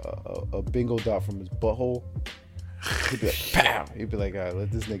like a bingo dot from his butthole. He'd be like, pow. He'd be like, all right,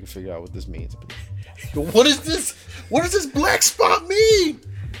 let this nigga figure out what this means. Yo, what is this? What does this black spot mean?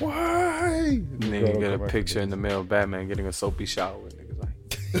 Why? Nigga get a picture in the mail of Batman getting a soapy shower. Niggas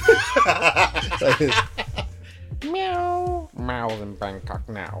like, Meow. Meows in Bangkok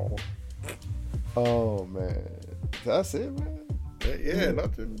now. Oh, man. That's it, man. Yeah,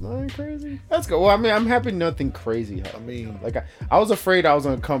 nothing. Nothing crazy. That's good. Well, I mean, I'm happy nothing crazy happened. I mean, Like, I was afraid I was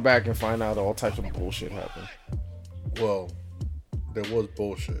going to come back and find out all types of bullshit happened. well, there was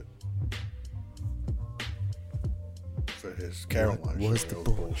bullshit. For his Caroline was show, the there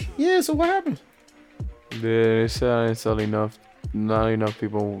was bullshit. Yeah, so what happened? yeah, they said I didn't sell enough. Not enough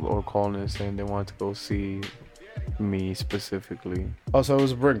people were calling and saying they wanted to go see me specifically. Oh, so it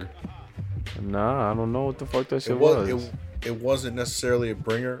was a bringer. Nah, I don't know what the fuck that shit was. It wasn't necessarily a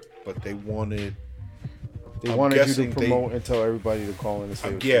bringer, but they wanted. They I'm wanted you to guessing promote and tell everybody to call in and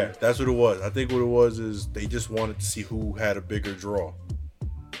say. Yeah, that's what it was. I think what it was is they just wanted to see who had a bigger draw.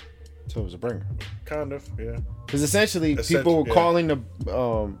 So it was a bringer. Kind of, yeah. Because essentially, people were yeah. calling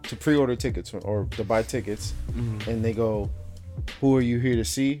to pre-order tickets or to buy tickets, and they go, "Who are you here to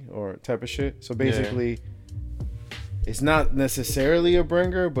see?" or type of shit. So basically, it's not necessarily a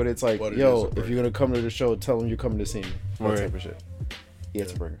bringer, but it's like, But it yo, is a if bringer. you're gonna come to the show, tell them you're coming to see me. That Right. type of shit. Yeah,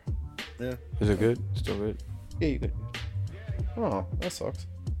 it's a bringer. Yeah. Is it good? Still good? Yeah, you good. Oh, that sucks.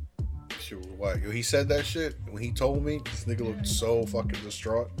 Shit was whack. Yo, he said that shit when he told me. This nigga looked so fucking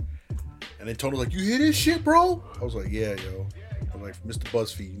distraught. And then Tony was like, "You hear this shit, bro?" I was like, "Yeah, yo." I'm like, "Mr.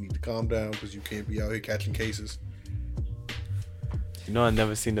 BuzzFeed, you need to calm down because you can't be out here catching cases." You know, I've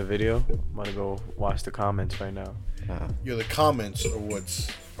never seen the video. I'm gonna go watch the comments right now. Yo, the comments are what's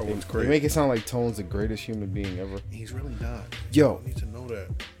They great. make it sound like Tone's the greatest human being ever. He's really not. Yo. You need to know that.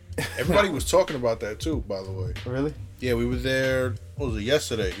 Everybody was talking about that too, by the way. Really? Yeah, we were there. What was it,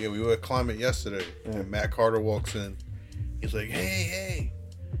 yesterday? Yeah, we were at Climate yesterday. Yeah. And Matt Carter walks in. He's like, hey.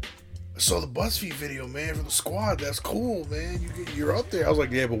 saw the BuzzFeed video, man, for the squad. That's cool, man. You're up there. I was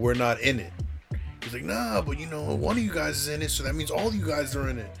like, yeah, but we're not in it. He's like, nah, but one of you guys is in it, so that means all you guys are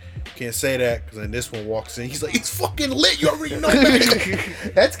in it. Can't say that because then this one walks in. He's like, it's fucking lit. You already know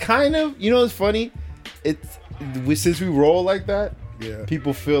that. That's kind of, it's funny. Since we roll like that, Yeah.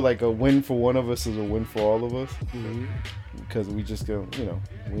 people feel like a win for one of us is a win for all of us. Mm-hmm. Because we just go,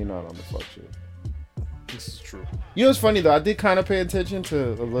 we're not on the fuck shit. This is true. It's funny though. I did kind of pay attention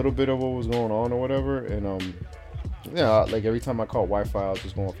to a little bit of what was going on or whatever, and like every time I caught Wi-Fi, I'll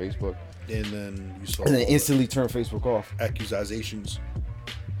just go on Facebook, And then you saw and then instantly turn Facebook off. accusations.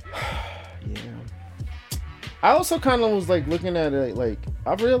 Yeah. I also kind of was like looking at it, like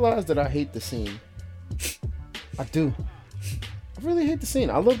I realized that I hate the scene. I do. I really hate the scene.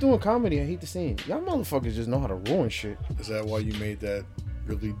 I love doing comedy. I hate the scene. Y'all motherfuckers just know how to ruin shit. Is that why you made that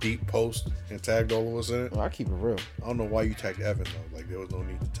really deep post and tagged all of us in it? Well, I keep it real. I don't know why you tagged Evan though. Like there was no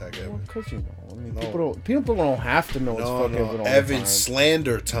need to tag Well, Evan. cause I mean, No. people don't have to know it's No, fuck Evan all the Evan time.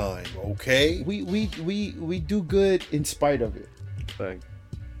 slander time. Okay. We do good in spite of it. Like,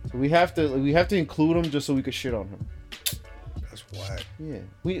 So we have to include him just so we could shit on him. That's whack. Yeah.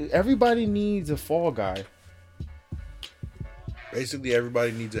 Everybody needs a fall guy. Basically,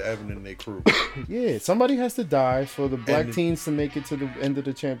 everybody needs an Evan in their crew. Yeah. Somebody has to die for the black And- teams to make it to the end of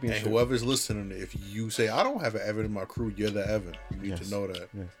the And championship. whoever's listening, if you say I don't have an Evan in my crew, you're the Evan. You need Yes. to know that.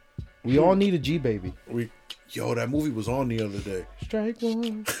 We all need a G baby. Yo, that movie was on the other day. Strike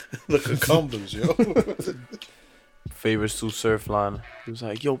one. The cucumbers, yo. favorite Sue Surf line. He was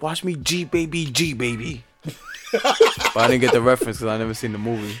like, yo, watch me G baby, G baby. But I didn't get the reference because I never seen the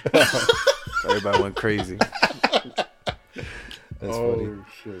movie. Everybody went crazy. That's funny.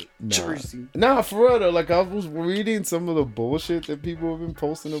 Shit. Jersey. Nah, for real though. Like I was reading some of the bullshit that people have been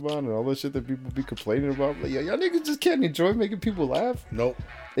posting about and all the shit that people be complaining about. Like, yo, y'all niggas just can't enjoy making people laugh. Nope.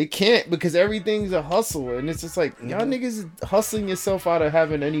 They can't because everything's a hustle, and it's just like y'all niggas is hustling yourself out of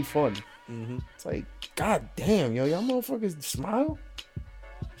having any fun. Mm-hmm. It's like, god damn, yo, y'all motherfuckers smile.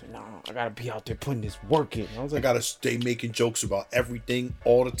 It's like, nah, I gotta be out there putting this work in. I was I like, gotta stay making jokes about everything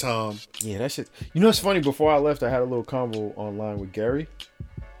all the time. yeah, that shit. You know, it's funny. Before I left, I had a little convo online with Gary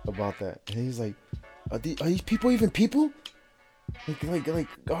about that, and he's like, "Are these people even people?" Like,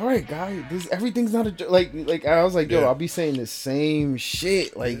 all right, guy, everything's not a joke. Like I was like, yo, Yeah. I'll be saying the same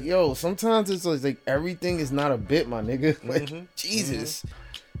shit. Like, yo, sometimes it's like everything is not a bit, my nigga. Like, Mhm. Jesus,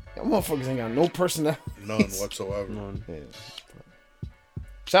 y'all motherfuckers ain't got no personality. None whatsoever. Yeah.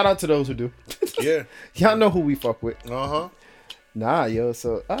 Shout out to those who do. Yeah. Y'all know who we fuck with. Uh-huh. Nah, yo,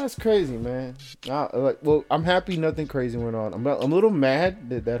 so that's crazy, man. Well, I'm happy nothing crazy went on. I'm a little mad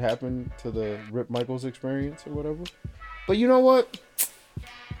that happened to the Rip Michaels experience or whatever. But you know what?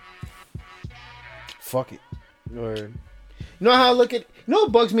 Fuck it. Or You know how I look at? You know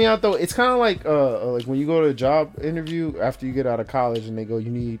what bugs me out though? It's kind of like when you go to a job interview after you get out of college and they go, you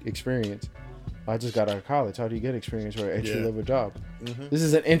need experience. I just got out of college. How do you get experience for an entry level job? Mhm. This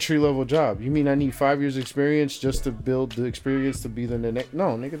is an entry level job. You mean I need 5 years experience just to build the experience to be the next?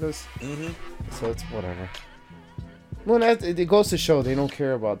 No, nigga, that's Mm-hmm. so it's whatever. Well, it goes to show they don't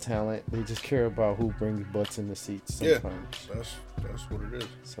care about talent. They just care about who brings butts in the seats. Yeah. Sometimes. That's what it is.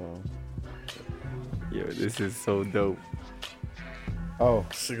 So, yo, this is so dope. oh,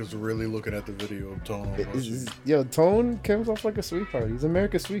 Niggas really looking at the video of Tone on my shit. yo, Tone comes off like a sweetheart. He's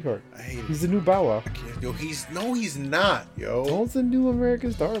America's sweetheart. I hate He's the new Bow Wow. it. Yo, he's not, yo. Tone's the new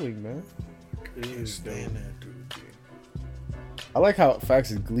America's darling, man. I can't stand that dude. I like how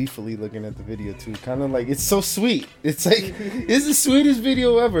Fax is gleefully looking at the video too. Kind of like it's so sweet. It's like it's the sweetest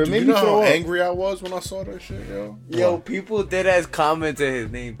video ever. It Do made you me know throw how up. angry I was when I saw that shit, yo? Yo, people did as commented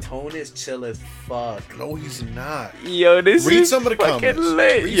his name. Tone is chill as fuck. No, he's not. Yo, this Read is some of the fucking comments.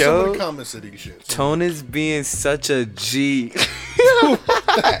 lit, Read yo. some of the comments of these shits. Tone is being such a G.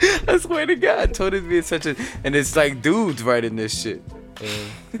 I swear to God, Tone is being such a, and it's like dudes writing this shit.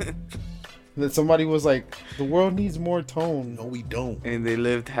 That somebody was like, the world needs more Tone. No, we don't. And they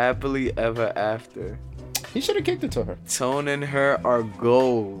lived happily ever after. He should have kicked it to her. Tone and her are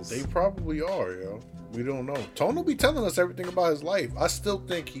goals. They probably are, yo. We don't know. Tone will be telling us everything about his life. I still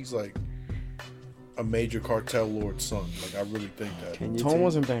think he's like a major cartel lord's son. Like, I really think that. Can you Tone take-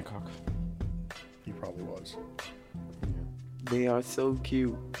 was in Bangkok. He probably was. They are so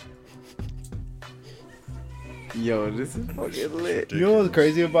cute. Yo, this is fucking lit. You know what's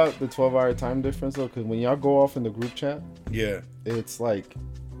crazy about the 12-hour time difference though? Because when y'all go off in the group chat, Yeah. it's like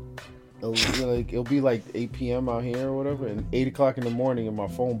it'll be like 8 p.m. out here or whatever, and 8 o'clock in the morning, and my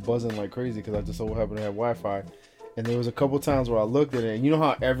phone buzzing like crazy because I just so happen to have Wi-Fi. And there was a couple times where I looked at it, and you know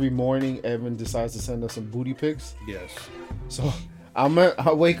how every morning Evan decides to send us some booty pics. Yes. So I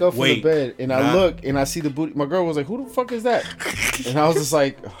wake up from the Wait, bed and I nah. look and I see the booty. My girl was like, "Who the fuck is that?" And I was just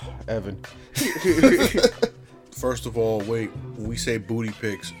like, oh, "Evan." First of all, wait. When we say booty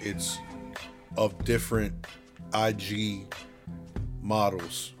pics, it's of different IG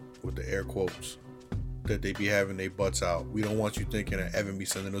models with the air quotes that they be having their butts out. We don't want you thinking that Evan be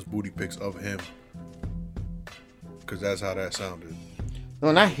sending us booty pics of him, because that's how that sounded.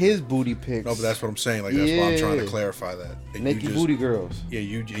 No, not his booty pics. No, but that's what I'm saying. Like, that's why I'm trying to Yeah. clarify that. And naked you just, booty girls. Yeah,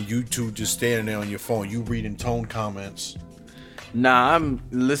 you two just standing there on your phone. You reading tone comments. Nah, I'm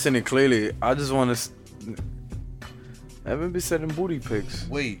listening clearly. I just want to. I haven't been sending booty pics.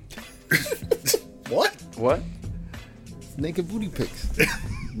 Wait. What? What? Naked booty pics.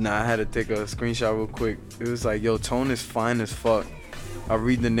 Nah, I had to take a screenshot real quick. It was like, yo, Tone is fine as fuck. I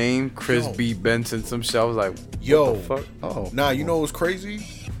read the name, Chris Yo. B. Benson, some shit. I was like, what Yo. the fuck? Oh, Nah, you know what's crazy?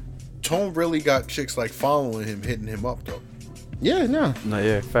 Tone really got chicks like following him, hitting him up though. yeah, no. Nah,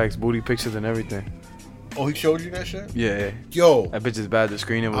 yeah, facts, booty pictures and everything. Oh, he showed you that shit? Yeah, yeah. Yo, That bitch is bad. The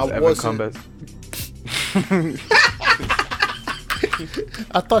screening was I Evan wasn't- Cumbet.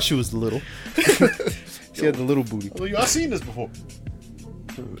 I thought she was little. She had the little booty. I seen this before.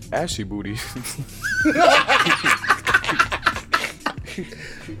 Ashy booty.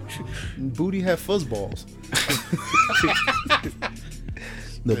 Booty had fuzzballs.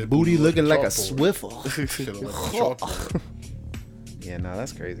 The That booty booty looking like a chalkboard. swiffle. Shit look like a chalkboard. Yeah, nah,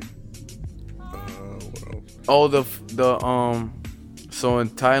 that's crazy. What else? Oh, so in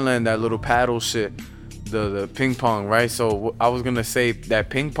Thailand, that little paddle shit, the ping pong, right? So I was gonna say that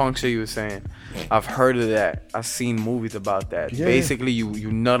ping pong shit you were saying. I've heard of that. I've seen movies about that. Yeah. Basically,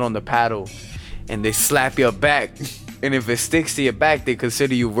 you nut on the paddle, and they slap your back, and if it sticks to your back, they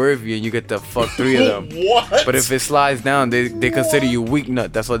consider you worthy, and you get to fuck 3 of them. What? But if it slides down, they consider you weak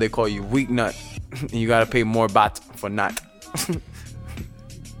nut. That's what they call you, weak nut. And you gotta pay more baht for nut.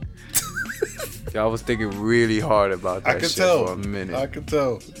 Yeah, I was thinking really hard about I that could shit tell. for a minute. I could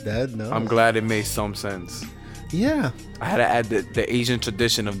tell. That no. I'm glad it made some sense. Yeah, I had to add the Asian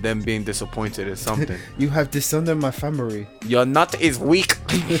tradition of them being disappointed in something. you have dishonored my family. Your nut is weak.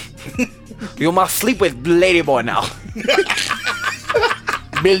 You must sleep with Ladyboy now.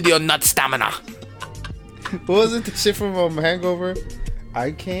 Build your nut stamina. What was it? The shit from Hangover?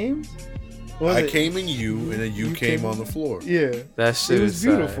 I came. What was I it? came in you, and then you came on the floor. Yeah, That shit it was is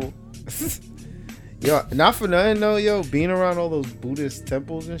beautiful. Yo, not for nothing though, yo. Being around all those Buddhist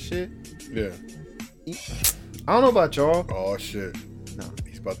temples and shit. Yeah. I don't know about y'all. Oh shit. No.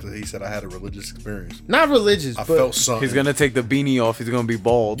 He said I had a religious experience. Not religious, I but felt something. He's gonna take the beanie off. He's gonna be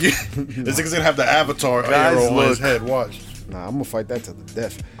bald. This nigga's gonna have the avatar Guys, arrow on his look. head. Watch. nah, I'm gonna fight that to the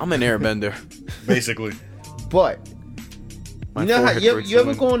death. I'm an airbender. Basically. But My you know how forehead you hurts ever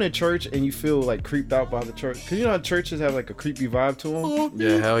when- go into church and you feel like creeped out by the church? Cause you know how churches have like a creepy vibe to them.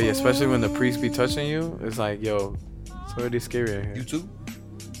 Yeah, hell yeah. Especially when the priest be touching you. It's like, yo, it's already scary in You here. too?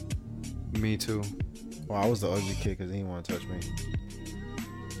 Me too. Well, I was the ugly kid because he didn't want to touch me.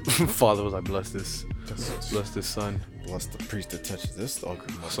 Father was like, bless this son. Bless the priest that touches this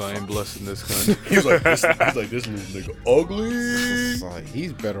ugly So I ain't motherfucker. blessing this son. He was like, this little nigga ugly. It's like,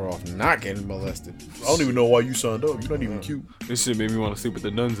 he's better off not getting molested. I don't even know why you signed up. You're not even cute. This shit made me want to sleep with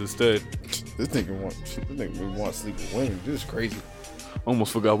the nuns instead. This nigga want to sleep with women. This is crazy.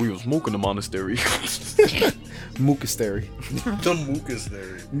 Almost forgot we was smoking the monastery. Mookastery. The mucus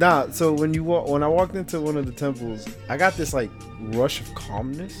there. Nah, so when I walked into one of the temples, I got this like rush of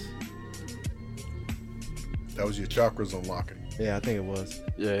calmness. That was your chakras unlocking. Yeah, I think it was.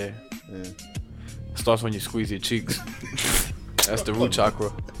 Yeah. Yeah. Starts when you squeeze your cheeks. That's the root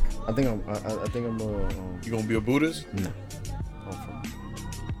chakra. I think I'm You gonna be a Buddhist?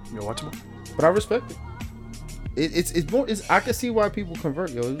 Yo, watch him. but I respect it. It's more. I can see why people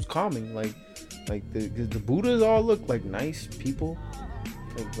convert. Yo, it was calming. Like the Buddhas all look like nice people.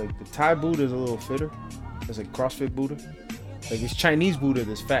 Like the Thai Buddha is a little fitter. It's like CrossFit Buddha. Like it's Chinese Buddha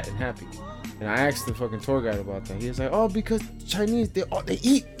that's fat and happy. And I asked the fucking tour guide about that. He was like, "Oh, because Chinese they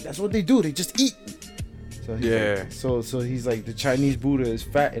eat. That's what they do. They just eat." So he's Yeah. Like, so he's like the Chinese Buddha is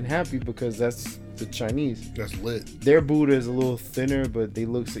fat and happy because that's the Chinese. That's lit. Their Buddha is a little thinner, but he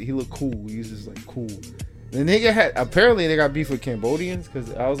look cool. He uses like cool. The nigga apparently they got beef with Cambodians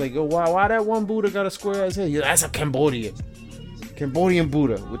because I was like, yo, why that one Buddha got a square ass head? Yeah, that's a Cambodian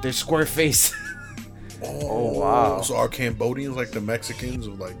Buddha with their square face. Oh, wow. So are Cambodians like the Mexicans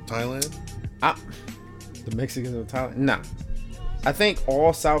of like Thailand? The Mexicans of Thailand? Nah, I think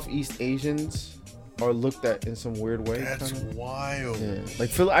all Southeast Asians are looked at in some weird way. That's kinda. wild. Yeah,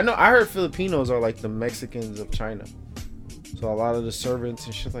 like I heard Filipinos are like the Mexicans of China. So a lot of the servants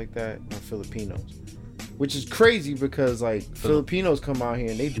and shit like that are Filipinos. which is crazy because like Filipinos come out here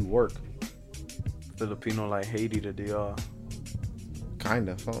and they do work. Filipino like Haiti to DR.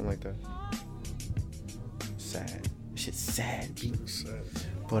 Kinda, something like that. Sad. Shit's sad, B.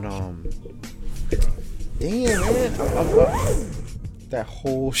 But damn, man. That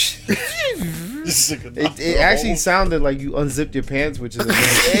whole shit. It actually sounded like you unzipped your pants, which is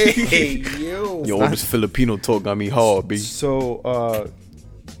amazing. Hey, yo. Yo, this Filipino talk got me hard, B. So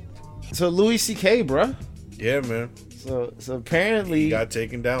Louis C.K., bruh. Yeah, man. So apparently, He got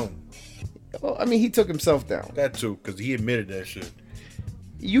taken down. well, I mean, he took himself down. That too, because he admitted that shit.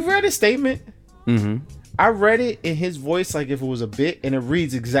 You read his statement? Mm-hmm. I read it in his voice like if it was a bit, and it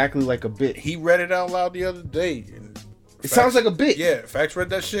reads exactly like a bit. He read it out loud the other day. And It sounds like a bit. Yeah, Fax read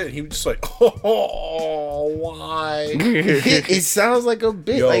that shit. He was just like, oh, why? It sounds like a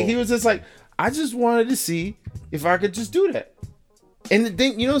bit. Yo. Like he was just like, I just wanted to see if I could just do that. And the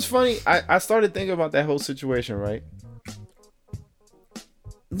thing, you know what's funny? I started thinking about that whole situation, right?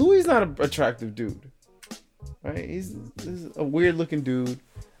 Louis is not an attractive dude. Right? He's a weird looking dude.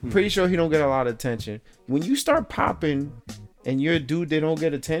 Pretty sure he don't get a lot of attention. When you start popping and you're a dude that don't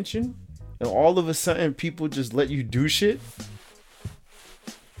get attention, and all of a sudden people just let you do shit,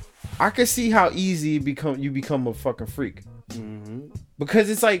 I can see how easy you become a fucking freak.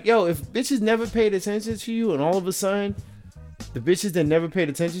 Because it's like, yo, if bitches never paid attention to you, and all of a sudden the bitches that never paid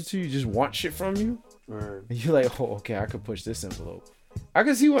attention to you just want shit from you, and you're like, oh, okay, I could push this envelope. I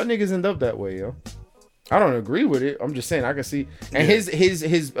can see why niggas end up that way, yo. I don't agree with it. I'm just saying I can see. And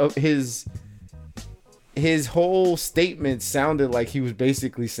his whole statement sounded like he was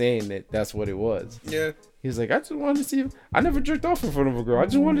basically saying that that's what it was. Yeah. He was like, I just wanted to see if I never jerked off in front of a girl. I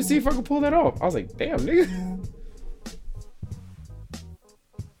just wanted to see if I could pull that off. I was like, damn, nigga.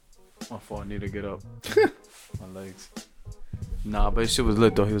 My fault, I need to get up. My legs. Nah, but shit was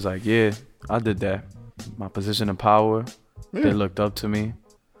lit though. He was like, yeah, I did that. My position of power. Yeah. They looked up to me.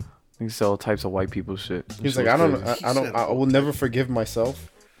 He said all types of white people shit. He was like, I will never forgive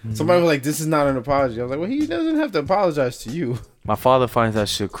myself. Somebody was like, this is not an apology. I was like, well, he doesn't have to apologize to you. My father finds that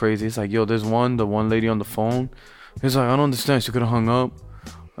shit crazy. It's like, yo, there's the one lady on the phone. He's like, I don't understand. She could have hung up.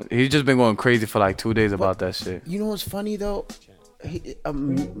 He's just been going crazy for like 2 days about that shit. You know what's funny though?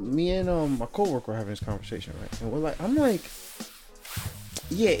 Me and my coworker were having this conversation, right? And I'm like,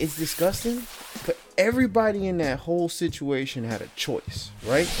 yeah, it's disgusting, but everybody in that whole situation had a choice,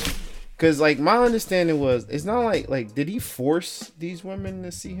 right? Because like my understanding was, it's not like did he force these women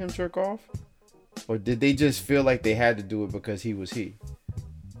to see him jerk off, or did they just feel like they had to do it because he was he?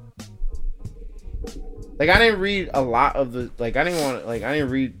 Like I didn't read a lot of the I didn't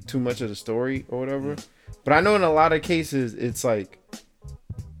read too much of the story or whatever, but I know in a lot of cases it's like,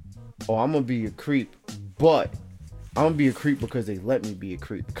 oh, I'm gonna be a creep, but I'm gonna be a creep because they let me be a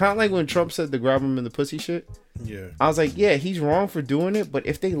creep. Kind of like when Trump said to grab him in the pussy shit. Yeah. I was like, yeah, he's wrong for doing it, but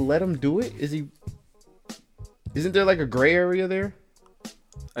if they let him do it, isn't there like a gray area there?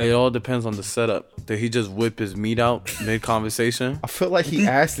 It all depends on the setup. Did he just whip his meat out mid conversation? I feel like he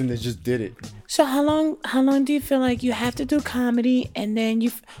asked and they just did it. So how long do you feel like you have to do comedy and then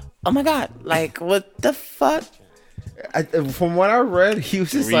oh my God, like what the fuck? From what I read, he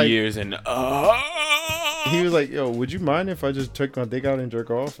was just 3 like, years and he was like, yo, would you mind if I just check my dick out and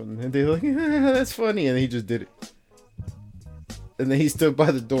jerk off? And they were like, yeah, that's funny. And he just did it. And then he stood by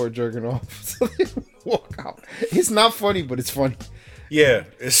the door jerking off. So they walk out. It's not funny, but it's funny. Yeah.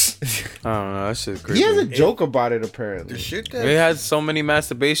 It's I don't know. That shit's crazy. He has a joke about it, apparently. the shit It that. has so many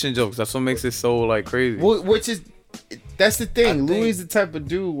masturbation jokes. That's what makes it so like crazy. Which is, that's the thing. I think- Louis is the type of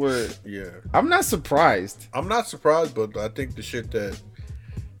dude where Yeah. I'm not surprised. I'm not surprised, but I think the shit that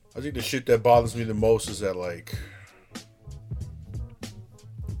bothers me the most is that like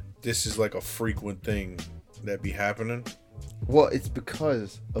this is like a frequent thing that be happening. Well, it's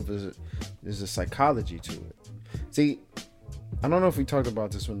because of there's a psychology to it. See, I don't know if we talked about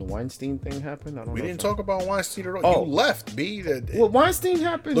this when the Weinstein thing happened. I don't We know. didn't talk about Weinstein at all. Oh. You left, B. Well, Weinstein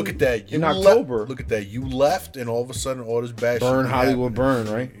happened. Look at that. You in left- October. Look at that. You left, and all of a sudden, all this bad Burn shit Hollywood happened.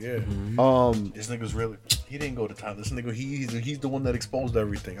 burn, right? Yeah. This nigga's really. He didn't go to town. This nigga, he's the one that exposed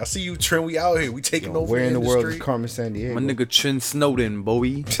everything. I see you, Trent. We out here. We taking over. Where in the world is industry. Carmen Sandiego? My nigga Chin Snowden,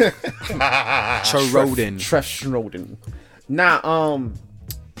 boy. Charodin. Treff Snowden. Nah, all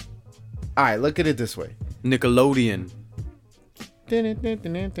right, look at it this way. Nickelodeon.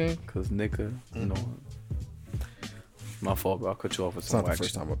 It's Cause nigga, no. My fault, bro. I cut you off with some not the wax.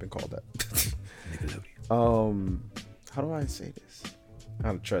 first time I've been called that. Nickelodeon. How do I say this?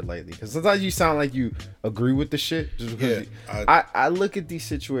 how to tread lightly. Because sometimes you sound like you agree with the shit. Just because I look at these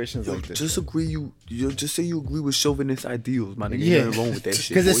situations like this. Just just say you agree with chauvinist ideals, my nigga. Yeah. Nothing wrong with that shit.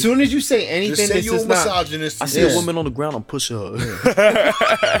 Because as soon as you say anything, Just say it's you're a just not. misogynist. I see a woman on the ground, I'm pushing her.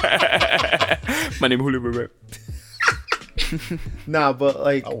 My name is Julio Rivera. Nah, but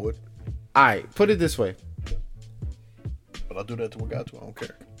like, I would. alright, put it this way. But I'll do that to a guy too. I don't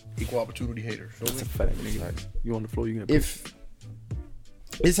care. Equal opportunity hater. Feel That's me? a fact, nigga. You on the floor, you gonna If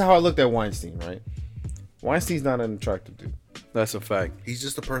this is how I looked at Weinstein, right? Weinstein's not an attractive dude. That's a fact. He's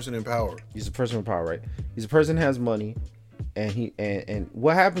just a person in power. He's a person with power, right? He's a person who has money, and and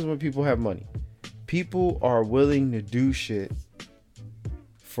what happens when people have money? People are willing to do shit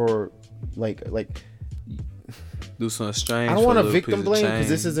for like Do something strange. I don't want to victim blame because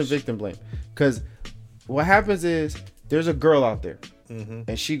this isn't victim blame. Because what happens is there's a girl out there,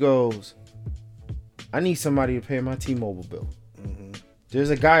 and she goes, "I need somebody to pay my T-Mobile bill." There's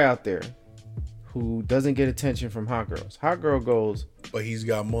a guy out there who doesn't get attention from hot girls. Hot girl goes, But he's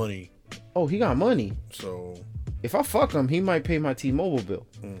got money. "Oh, he got money. So If I fuck him, he might pay my T-Mobile bill."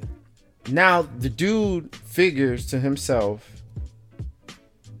 Now the dude figures to himself,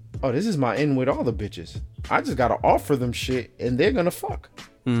 "Oh, this is my in with all the bitches. I just gotta offer them shit, and they're gonna fuck."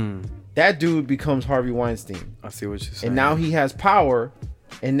 That dude becomes Harvey Weinstein, I see what you're saying. and now he has power.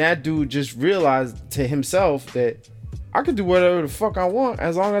 And that dude just realized to himself that I could do whatever the fuck I want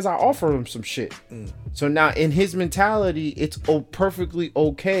as long as I offer him some shit. So now in his mentality, it's perfectly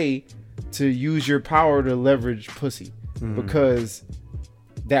okay to use your power to leverage pussy because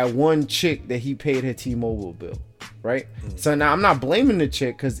that one chick that he paid her T-Mobile bill, right? So now I'm not blaming the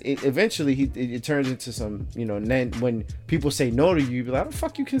chick because eventually it turns into some, and then when people say no to you, you be like, how the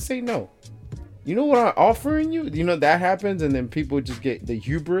fuck you can say no? You know what I'm offering you? That happens, and then people just get the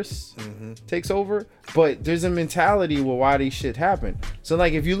hubris takes over. But there's a mentality with why these shit happen. So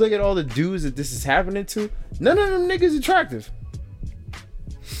like, if you look at all the dudes that this is happening to, none of them niggas attractive.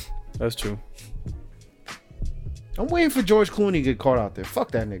 That's true. I'm waiting for George Clooney to get caught out there.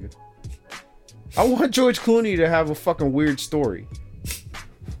 Fuck that nigga. I want George Clooney to have a fucking weird story.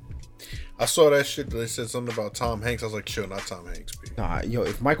 I saw that shit. They said something about Tom Hanks. I was like, sure, not Tom Hanks. B. Nah, yo,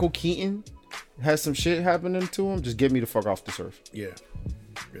 if Michael Keaton has some shit happening to him, just get me the fuck off the surf. Yeah.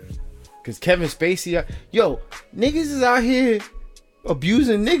 Cause Kevin Spacey, niggas is out here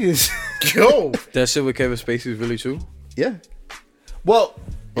abusing niggas. Yo. That shit with Kevin Spacey is really true. Yeah. Well,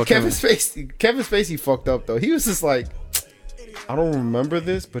 What Kevin kind Spacey fucked up though. He was just like, I don't remember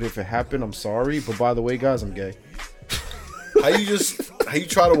this, but if it happened, I'm sorry. But by the way, guys, I'm gay. How you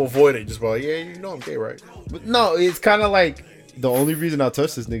try to avoid it? Just be like, yeah, I'm gay, right? But no, it's kind of like the only reason I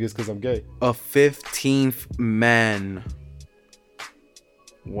touch this nigga is because I'm gay. A 15th man.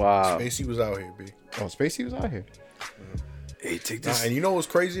 Wow. Spacey was out here, B. Oh, Spacey was out here. Hey, take Nah, this. and you know what's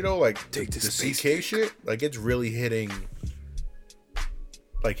crazy though? Like Take the this CK shit, like it's really hitting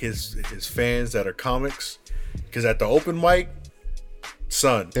like his fans that are comics. Because at the open mic,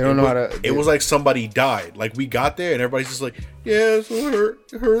 son, They don't know how to. It was like somebody died. Like we got there and everybody's just like, yeah, so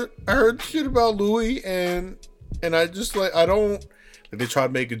I heard shit about Louis and I just like I don't. Like, they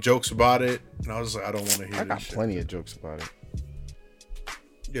tried making jokes about it, and I was like, I don't want to hear. I got this shit. plenty of jokes about it.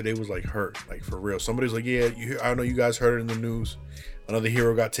 Yeah, they was like hurt, like for real. Somebody's like, yeah, I know you guys heard it in the news. Another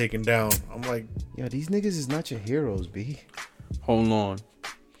hero got taken down. I'm like, Yo, these niggas is not your heroes, B. Hold on.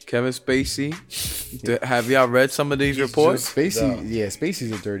 Kevin Spacey. Have y'all read some of these reports? Spacey, Nah. yeah,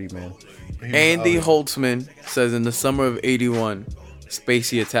 Spacey's a dirty man. Andy Holtzman says in the summer of 81,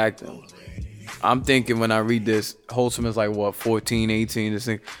 Spacey attacked him. I'm thinking when I read this, Holtzman's like, what, 14, 18? This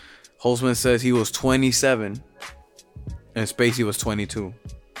thing. Holtzman says he was 27 and Spacey was 22.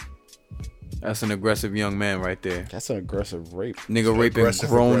 That's an aggressive young man right there. That's an aggressive rape. Nigga raping aggressive,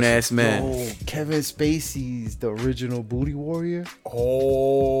 grown ass men. Oh, Kevin Spacey's the original booty warrior.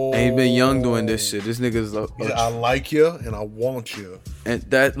 oh, And he's been young doing this shit. This nigga's He said, I like you and I want you. and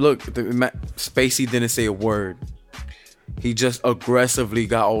that look, Spacey didn't say a word. He just aggressively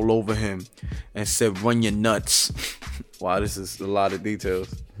got all over him and said, "Run your nuts." Wow, this is a lot of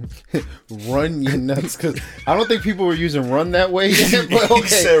details. Run your nuts, because I don't think people were using "run" that way yet. But He okay,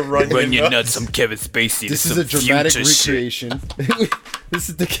 said, run your nuts. I'm Kevin Spacey. this is a dramatic recreation. This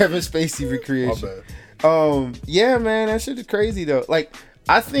is the Kevin Spacey My recreation. bad. Yeah, man, that shit is crazy though. Like,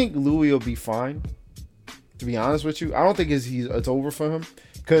 I think Louis will be fine. To be honest with you, I don't think it's over for him,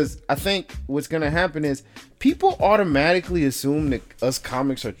 because I think what's gonna happen is people automatically assume that us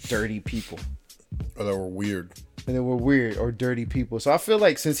comics are dirty people. Oh, that were weird. And then we're weird or dirty people. So I feel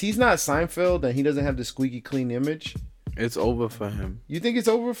like since he's not Seinfeld and he doesn't have the squeaky clean image, It's over for him. you think it's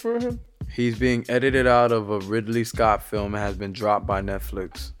over for him? He's being edited out of a Ridley Scott film and has been dropped by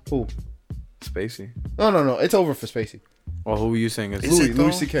Netflix. Who? Spacey. No. It's over for Spacey. Or who are you saying is Is it though?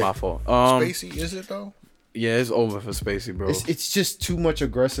 Louis C.K. my fault? Spacey, is it though? Yeah, it's over for Spacey, bro. It's just too much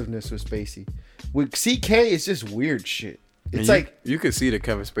aggressiveness with Spacey. With CK, it's just weird shit. It's like you could see the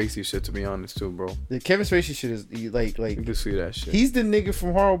Kevin Spacey shit, to be honest, too, bro. the Kevin Spacey shit is like You could see that shit. he's the nigga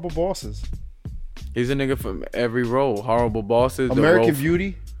from Horrible Bosses, He's a nigga from every role. Horrible Bosses, the American role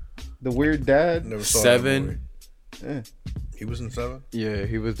Beauty, the weird dad. Never saw Seven. That movie. Eh, He was in Seven. Yeah,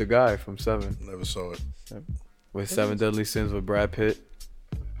 he was the guy from Seven. Never saw it. With Seven Deadly Sins with Brad Pitt.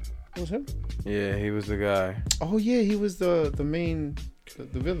 what was him? Yeah, he was the guy. Oh yeah, he was the main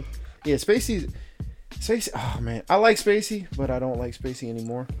the villain. Yeah, Spacey. Oh man, I like Spacey, but I don't like Spacey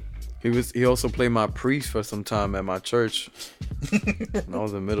anymore. He also played my priest for some time at my church when I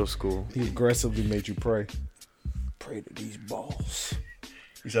was in middle school. He aggressively made you pray. Pray to these balls.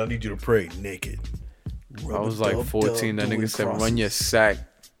 He said, "I need you to pray naked." I was like 14. That nigga said, "Run your sack."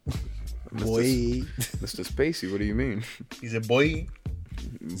 Boy. Mr. Spacey, what do you mean? He said, "Boy."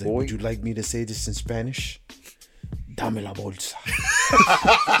 He's like, would you like me to say this in Spanish? Dame la bolsa.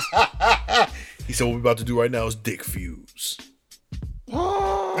 He said, "What we're about to do right now is dick fuse."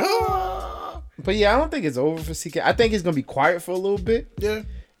 But yeah, I don't think it's over for CK. I think he's gonna be quiet for a little bit, Yeah.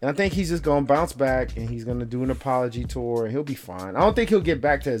 and I think he's just gonna bounce back, and he's gonna do an apology tour, and he'll be fine. I don't think he'll get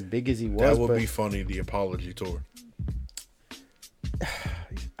back to as big as he was. That would but be funny, the apology tour.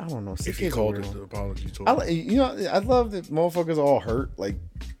 I don't know. If he CK's called a it weirdo. the apology tour. I love that motherfuckers all hurt. Like,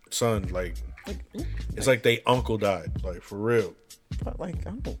 Son, like, it's like they uncle died. Like, for real. but like,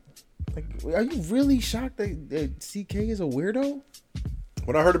 I don't. Like, are you really shocked that CK is a weirdo?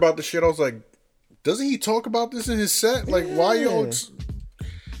 When I heard about this shit, I was like, doesn't he talk about this in his set? Like, why y'all... I was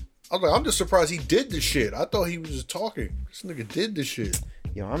like, I'm just surprised he did this shit. I thought he was just talking. This nigga did this shit.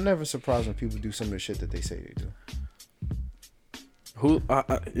 Yo, I'm never surprised when people do some of the shit that they say they do.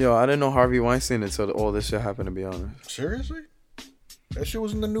 I didn't know Harvey Weinstein until all this shit happened, to be honest. Seriously? That shit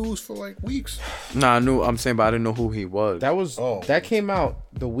was in the news for like weeks. Nah, I'm saying, but I didn't know who he was. That came out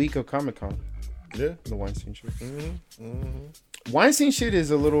the week of Comic-Con. Yeah. The Weinstein shit. Weinstein shit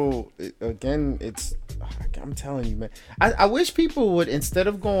is a little, again, I'm telling you, man. I wish people would, instead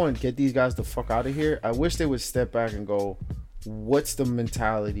of going, get these guys the fuck out of here, I wish they would step back and go, what's the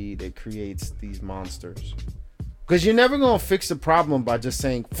mentality that creates these monsters? Because you're never going to fix the problem by just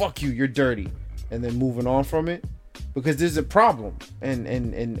saying, fuck you, you're dirty, and then moving on from it. Because there's a problem.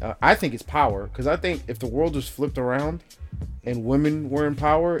 And I think it's power. Because I think if the world was flipped around and women were in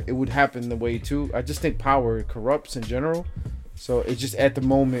power, it would happen the way too. I just think power corrupts in general. So it's just at the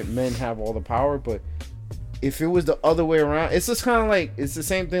moment men have all the power. But if it was the other way around, it's just kind of like, it's the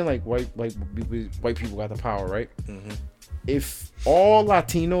same thing like white people got the power, right? Mm-hmm. If all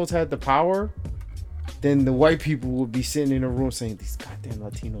Latinos had the power, then the white people would be sitting in a room saying, these goddamn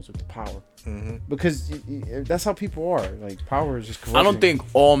Latinos with the power. Mm-hmm. Because that's how people are. Like, power is just corrupting. I don't think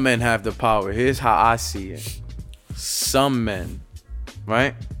all men have the power. Here's how I see it. Some men,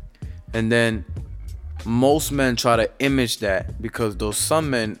 right? And then most men try to image that because those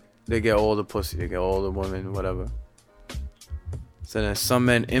some men, they get all the pussy, they get all the women, whatever. So then some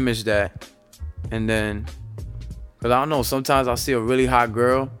men image that, and then, because I don't know, sometimes I see a really hot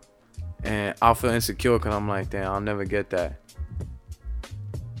girl and I'll feel insecure because I'm like, damn, I'll never get that.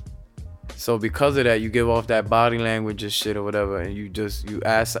 So because of that, you give off that body language and shit or whatever, and you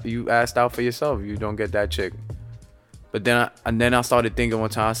asked out for yourself. You don't get that chick. But then I started thinking one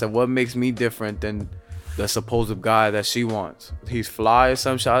time. I said, what makes me different than the supposed guy that she wants? He's fly or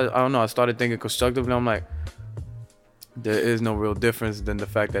some shit. I don't know. I started thinking constructively. I'm like, there is no real difference than the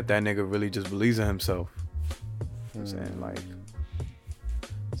fact that nigga really just believes in himself. You know what I'm saying, like.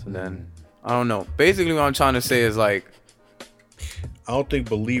 So then I don't know. Basically, what I'm trying to say is like, I don't think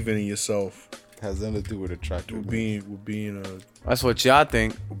believing in yourself has nothing to do with attractive. with being that's what y'all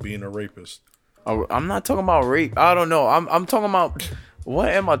think. a rapist. I'm not talking about rape. I don't know. I'm talking about, what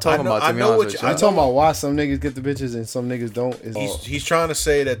am I talking about? To be honest with you? I'm talking about why some niggas get the bitches and some niggas don't. He's trying to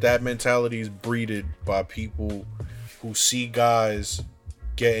say that mentality is breeded by people who see guys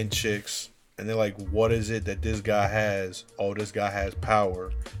getting chicks and they're like, what is it that this guy has? Oh, this guy has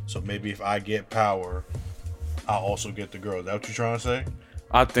power. So maybe if I get power, I'll also get the girl. Is that what you're trying to say?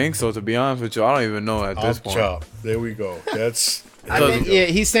 I think so. To be honest with you, I don't even know at this point. Chop. There we go. That's. Yeah,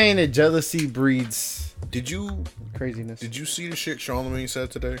 he's saying that jealousy breeds Did you craziness. Did you see the shit Charlamagne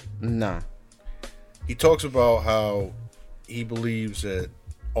said today? Nah. He talks about how he believes that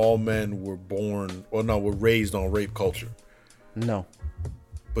all men were raised on rape culture. No.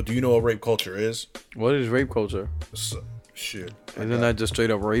 But do you know what rape culture is? What is rape culture? Shit. Isn't that just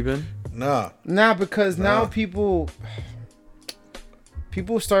straight up raping? Nah. Because now people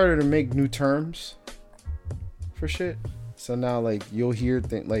started to make new terms for shit. So now, like, you'll hear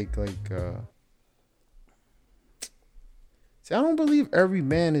things see, I don't believe every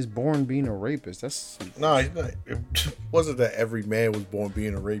man is born being a rapist. That's No, he's not. It wasn't that every man was born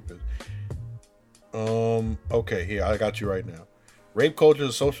being a rapist. Okay, here, I got you right now. Rape culture is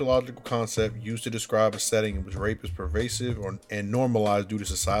a sociological concept used to describe a setting in which rape is pervasive and normalized due to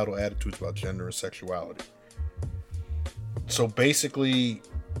societal attitudes about gender and sexuality. So basically,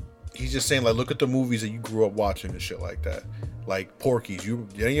 he's just saying, like, look at the movies that you grew up watching and shit like that. Like Porky's. Any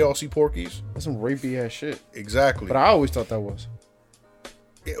of y'all see Porky's? That's some rapey ass shit. Exactly. But I always thought that was.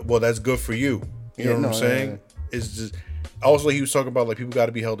 Yeah, well, that's good for you. You know what I'm saying? Yeah. It's just also he was talking about, like, people got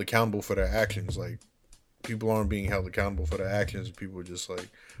to be held accountable for their actions. Like, people aren't being held accountable for their actions. People are just like,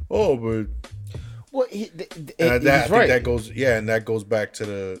 oh, but well, I think that goes back to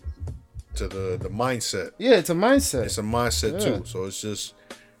the mindset. Yeah, it's a mindset. It's a mindset too. So it's just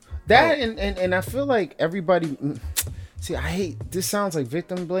that, and I feel like everybody. See, I hate this. Sounds like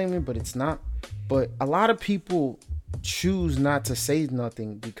victim blaming, but it's not. But a lot of people choose not to say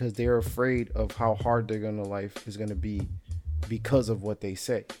nothing because they're afraid of how hard their life is gonna be because of what they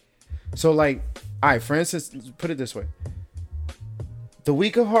say. So, like, all right, for instance, put it this way: the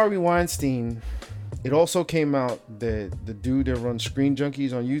week of Harvey Weinstein, it also came out that the dude that runs Screen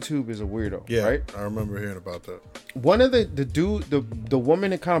Junkies on YouTube is a weirdo. Yeah, right? I remember hearing about that. One of the woman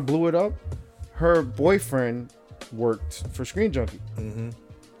that kind of blew it up, her boyfriend worked for Screen Junkie. Mm-hmm.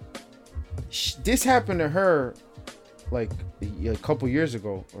 This happened to her like a couple years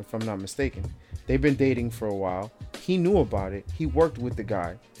ago, if I'm not mistaken. They've been dating for a while. He knew about it. He worked with the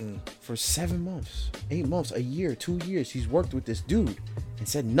guy for 7 months, 8 months, a year, 2 years. He's worked with this dude and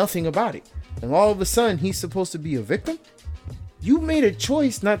said nothing about it. And all of a sudden, he's supposed to be a victim? You made a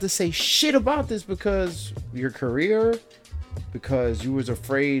choice not to say shit about this because your career, because you was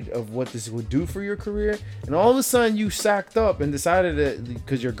afraid of what this would do for your career, and all of a sudden you sacked up and decided that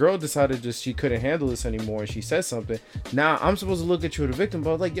because your girl decided just she couldn't handle this anymore and she said something. Now I'm supposed to look at you as a victim, but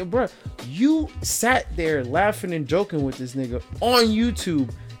I was like, yo, bro, you sat there laughing and joking with this nigga on YouTube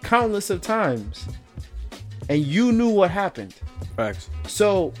countless of times, and you knew what happened. Facts.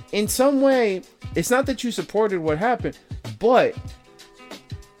 So in some way, it's not that you supported what happened, but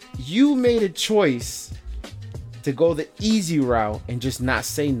you made a choice to go the easy route and just not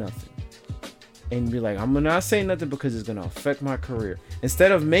say nothing and be like, I'm gonna not say nothing because it's gonna affect my career,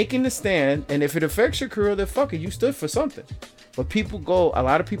 instead of making the stand. And if it affects your career, then fuck it, you stood for something. But a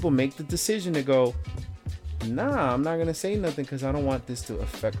lot of people make the decision to go, nah, I'm not gonna say nothing because I don't want this to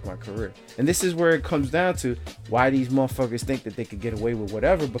affect my career. And this is where it comes down to why these motherfuckers think that they could get away with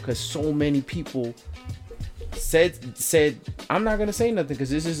whatever, because so many people said I'm not gonna say nothing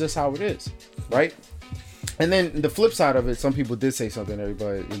because this is just how it is, right? And then the flip side of it, some people did say something,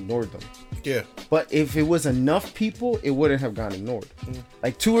 everybody ignored them. Yeah. But if it was enough people, it wouldn't have gone ignored.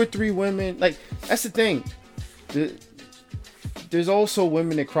 Like 2 or 3 women, like, that's the thing. There's also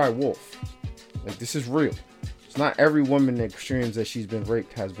women that cry wolf. Like, this is real. It's not every woman that screams that she's been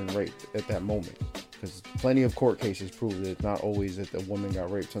raped has been raped at that moment. Because plenty of court cases prove that it's not always that the woman got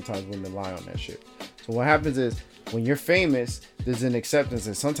raped. Sometimes women lie on that shit. So what happens is, when you're famous, there's an acceptance,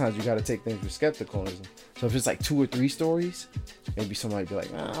 and sometimes you got to take things with skepticalism. So if it's like 2 or 3 stories, maybe somebody be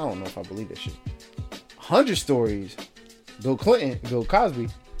like, I don't know if I believe this shit. 100 stories, Bill Clinton, Bill Cosby,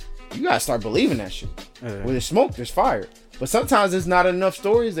 you got to start believing that shit. Where there's smoke, there's fire. But sometimes there's not enough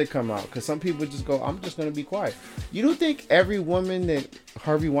stories that come out because some people just go, I'm just going to be quiet. You don't think every woman that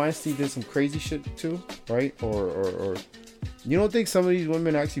Harvey Weinstein did some crazy shit to, right? Or you don't think some of these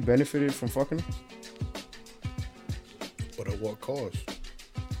women actually benefited from fucking him? But at what cost?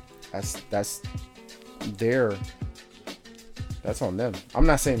 That's on them. I'm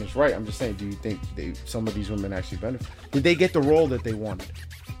not saying it's right. I'm just saying, do you think some of these women actually benefit? Did they get the role that they wanted?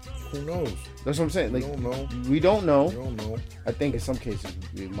 Who knows? That's what I'm saying. Like, we don't know. We don't know. We don't know. I think in some cases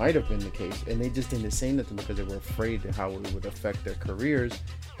it might have been the case, and they just didn't say nothing because they were afraid of how it would affect their careers,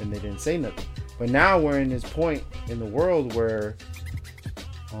 and they didn't say nothing. But now we're in this point in the world where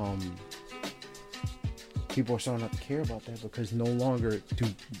people are starting not to care about that because no longer do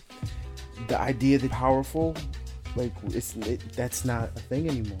the idea that powerful, like, that's not a thing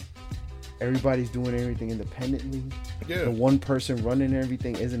anymore. Everybody's doing everything independently. Yeah. The one person running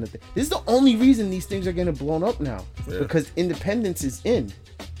everything isn't a thing. This is the only reason these things are getting blown up now. Yeah. Because independence is in.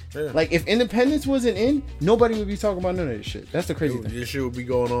 Yeah. Like if Independence wasn't in, nobody would be talking about none of this shit. That's the crazy thing. This shit would be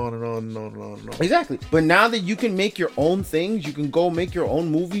going on and on and on and on and on. Exactly. But now that you can make your own things, you can go make your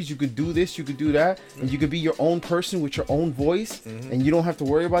own movies, you could do this, you could do that, and you could be your own person with your own voice, and you don't have to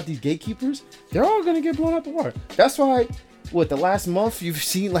worry about these gatekeepers, they're all gonna get blown out the water. That's why, the last month you've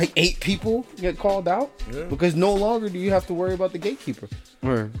seen like 8 people get called out? Yeah. Because no longer do you have to worry about the gatekeeper.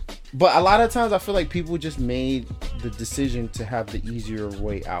 Word. But a lot of times I feel like people just made the decision to have the easier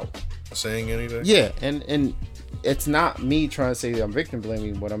way out. Saying anything? Yeah, and it's not me trying to say that I'm victim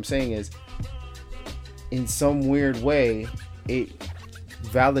blaming. What I'm saying is, in some weird way, it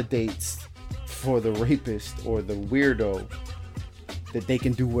validates for the rapist or the weirdo that they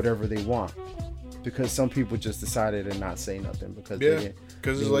can do whatever they want. Because some people just decided to not say nothing because they didn't.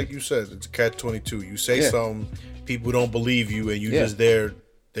 Because it's like you said, it's a catch-22. You say something, people don't believe you, and you just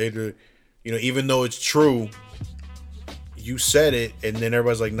even though it's true, you said it, and then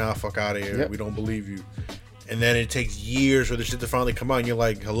everybody's like, nah, fuck out of here. We don't believe you. And then it takes years for the shit to finally come out, and you're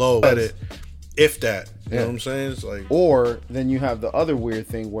like, hello, if that. You know what I'm saying? It's like, or then you have the other weird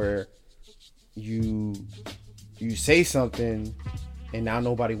thing where you say something, and now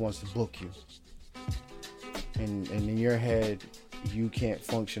nobody wants to book you. And in your head, you can't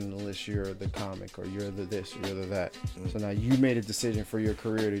function unless you're the comic or you're the this or you're the that. So now you made a decision for your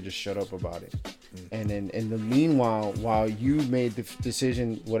career to just shut up about it. And then in the meanwhile, while you made the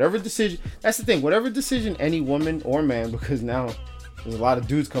decision, that's the thing, whatever decision any woman or man, because now there's a lot of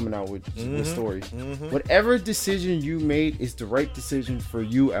dudes coming out with stories. Whatever decision you made is the right decision for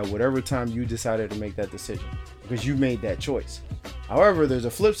you at whatever time you decided to make that decision, because you made that choice. However, there's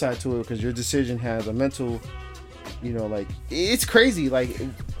a flip side to it, because your decision has a mental, like, it's crazy. Like,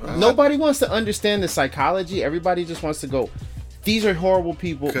 nobody wants to understand the psychology. Everybody just wants to go, these are horrible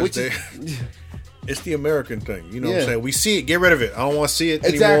people. It's the American thing. You know what I'm saying? We see it. Get rid of it. I don't want to see it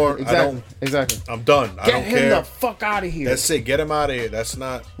anymore. Exactly. I'm done. I don't care. Get him the fuck out of here. That's it. Get him out of here. That's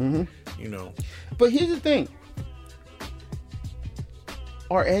not, But here's the thing.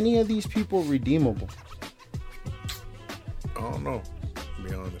 Are any of these people redeemable? I don't know. To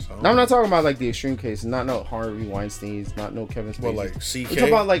be honest. Now, I'm not talking about like the extreme cases. Not no Harvey Weinstein's. Not no Kevin Spacey. Well, like CK. I'm talking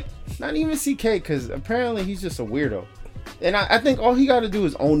about like not even CK, because apparently he's just a weirdo. And I think all he got to do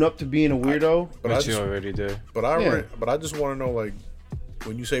is own up to being a weirdo. But you already did. But I just want to know, like,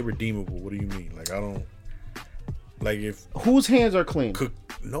 when you say redeemable, what do you mean? Like, I don't. Like, if whose hands are clean?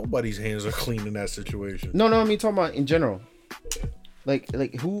 Nobody's hands are clean in that situation. No, I mean talking about in general. Like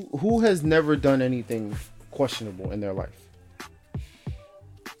who has never done anything questionable in their life?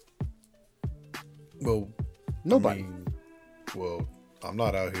 Well, nobody. I'm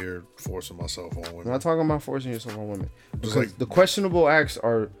not out here forcing myself on women. I'm not talking about forcing yourself on women, because the questionable acts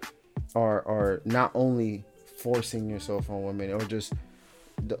are not only forcing yourself on women, or just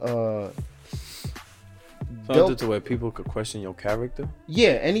something to where people could question your character.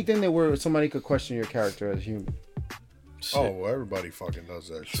 Yeah, anything that where somebody could question your character as a human. Shit. Oh, everybody fucking does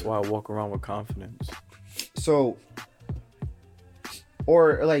that shit. That's why I walk around with confidence. So,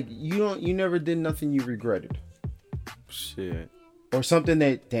 or like you never did nothing you regretted. Shit. Or something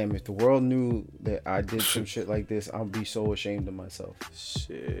that, damn, if the world knew that I did some shit like this, I'd be so ashamed of myself.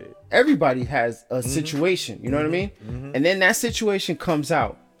 Shit. Everybody has a situation, you know what I mean? And then that situation comes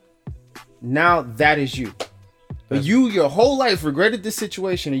out. Now that is you. But you, your whole life, regretted this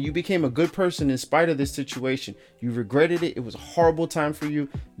situation, and you became a good person in spite of this situation. You regretted it. It was a horrible time for you.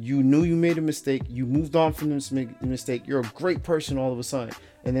 You knew you made a mistake. You moved on from this mistake. You're a great person all of a sudden.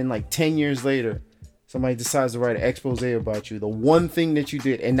 And then like 10 years later, somebody decides to write an expose about you, the one thing that you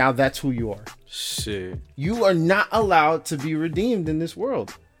did, and now that's who you are. Shit. You are not allowed to be redeemed in this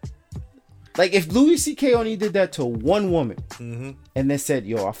world. Like, if Louis C.K. only did that to one woman, and then said,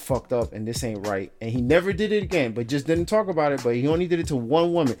 yo, I fucked up and this ain't right, and he never did it again, but just didn't talk about it, but he only did it to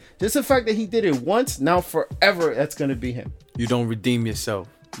one woman. Just the fact that he did it once, now forever, that's going to be him. You don't redeem yourself.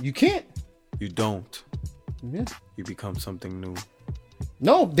 You can't. You don't. Yeah. You become something new.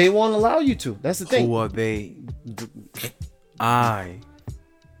 No, they won't allow you to. That's the thing. Who are they? I.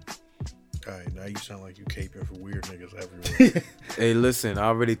 Alright, now you sound like you caping for weird niggas everywhere. Hey, listen, I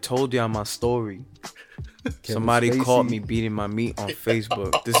already told y'all my story. Somebody caught me beating my meat on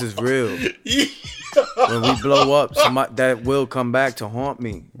Facebook. This is real. When we blow up, that will come back to haunt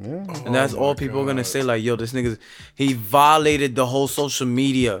me. Yeah. And that's all people are gonna say, like, yo, this nigga, he violated the whole social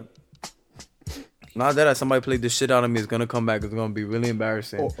media. Not that somebody played this shit out of me, it's gonna come back. It's gonna be really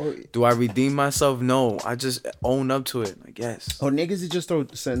embarrassing. Do I redeem myself? No. I just own up to it, I guess. Oh, niggas is just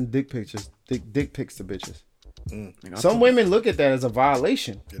sending dick pics to bitches. Like, I Some thought- women look at that as a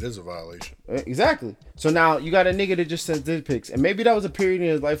violation. It is a violation. Exactly. So now you got a nigga that just sends dick pics, and maybe that was a period in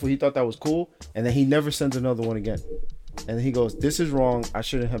his life where he thought that was cool, and then he never sends another one again. And then he goes, "This is wrong. I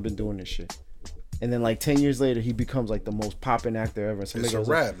shouldn't have been doing this shit." And then like 10 years later, he becomes like the most popping actor ever. So It's a niggas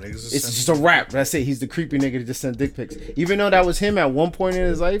rap, like, niggas. it's just a rap. That's it. He's the creepy nigga that just sent dick pics. Even though that was him at one point in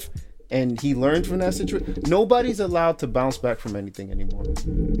his life, and he learned from that situation. Nobody's allowed to bounce back from anything anymore.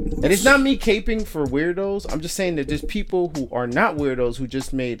 And it's not me caping for weirdos. I'm just saying that there's people who are not weirdos who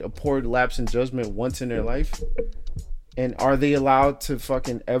just made a poor lapse in judgment once in their life. And are they allowed to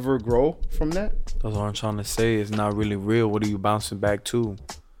fucking ever grow from that? That's what I'm trying to say. It's not really real. What are you bouncing back to?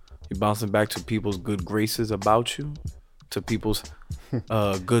 You bouncing back to people's good graces about you, to people's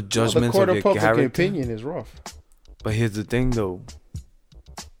good judgments The court of of your public character. opinion is rough. But here's the thing, though.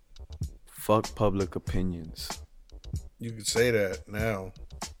 Fuck public opinions. You could say that now.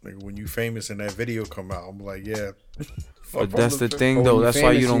 Like when you famous and that video come out, I'm like, yeah. But that's the thing, But though. when That's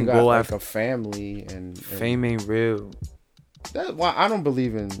why you famous, don't got, go like, after a family and fame. Ain't real. That's why I don't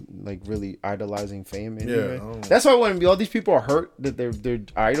believe in like really idolizing fame. Anyway. I don't- That's why when all these people are hurt that they're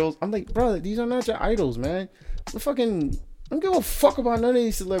idols, I'm like, brother, these are not your idols, man. I don't give a fuck about none of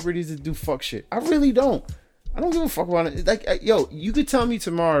these celebrities that do fuck shit. I really don't. I don't give a fuck about it. Like, yo, you could tell me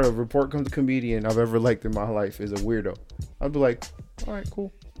tomorrow a report comes a comedian I've ever liked in my life is a weirdo. I'd be like, all right,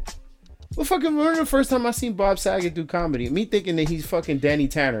 cool. Well, fucking remember the first time I seen Bob Saget do comedy? Me thinking that he's fucking Danny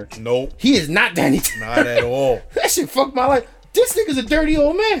Tanner. Nope, He is not Danny Tanner. not at all. That shit fucked my life. This nigga's a dirty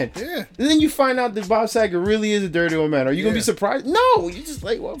old man. Yeah. And then you find out that Bob Saget really is a dirty old man. Are you gonna be Yeah. surprised? No. You just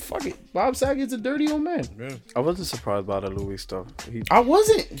like, well, fuck it. Bob Saget's a dirty old man. Yeah. I wasn't surprised by the Louis stuff. He I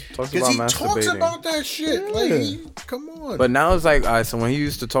wasn't. talks Because about he talks masturbating. about that shit. Yeah. Like, come on. But now it's like, alright, so when he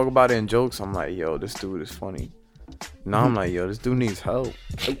used to talk about it in jokes, I'm like, yo, this dude is funny. Now I'm like, yo, this dude needs help.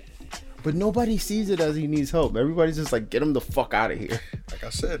 But nobody sees it as he needs help. Everybody's just like, get him the fuck out of here. like I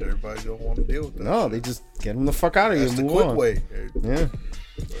said, everybody don't want to deal with that. No, they just get him the fuck out of here. That's the Move quick on. way. Yeah.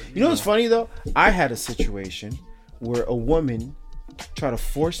 You know what's funny though? I had a situation where a woman tried to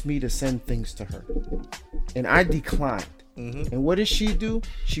force me to send things to her, and I declined. And what did she do?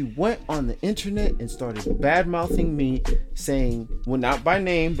 She went on the internet and started bad mouthing me, saying, well, not by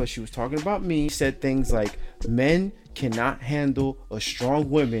name, but she was talking about me. Said things like, men cannot handle a strong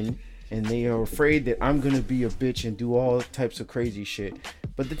woman, and they are afraid that I'm gonna be a bitch and do all types of crazy shit.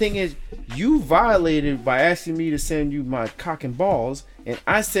 But the thing is, you violated by asking me to send you my cock and balls, and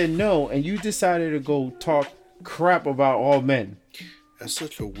I said no, and you decided to go talk crap about all men. That's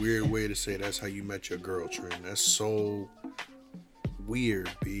such a weird way to say that's how you met your girl, Trent. That's so weird,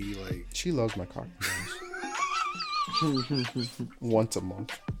 B. Like, She loves my cock and balls. Once a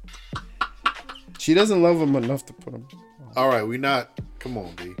month. She doesn't love them enough to put them. all right, we not. Come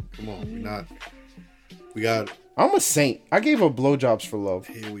on, B. Come on. We not. We got. I'm a saint. I gave her blowjobs for love.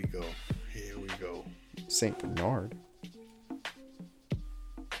 Here we go. Here we go. Saint Bernard.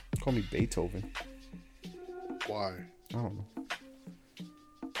 Call me Beethoven. Why? I don't know.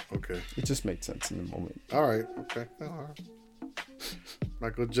 Okay. It just made sense in the moment. All right. Okay. All right.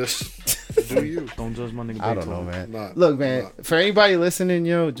 Not gonna just do you. Don't judge my nigga. I don't know, Beethoven. man. Not- Look, man, not. for anybody listening,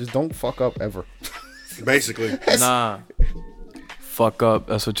 yo, just don't fuck up ever. Basically. Nah. Fuck up.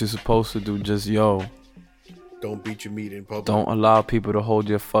 That's what you're supposed to do. Just, yo, Don't beat your meat in public. don't allow people to hold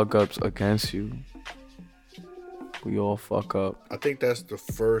your fuck ups against you. We all fuck up. I think that's the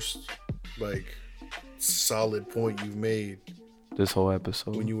first, like, solid point you've made This whole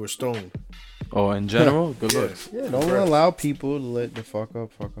episode. when you were stoned. Oh, in general? Good Yeah. looks. Yeah, don't allow people to let the fuck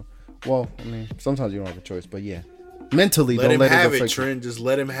up. Well, I mean, sometimes you don't have a choice, but yeah. Mentally, Let don't him let have it it, affect you. Trent. Just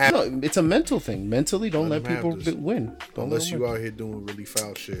let him have it. No, it's a mental thing. Mentally, don't Let let him have people this. win. Don't Unless let you them out here doing really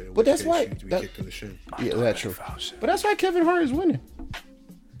foul shit. in But which that's case why- you be that- kicked in the shin. win. Yeah, that's true. But that's why Kevin Hart is winning.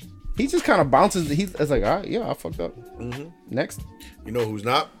 He just kind of bounces. He's like, all right, yeah, I fucked up. Next, You know who's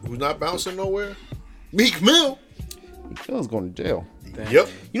not bouncing nowhere? Meek Mill. he feels going to jail. Yep.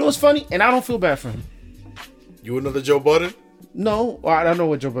 You know what's funny? And I don't feel bad for him. You another Joe Budden? No, I don't know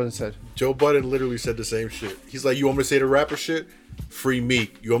what Joe Budden said. Joe Budden literally said the same shit. He's like, you want me to say the rapper shit? Free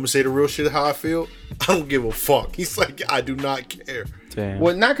Meek. You want me to say the real shit how I feel? I don't give a fuck. He's like, I do not care. Damn.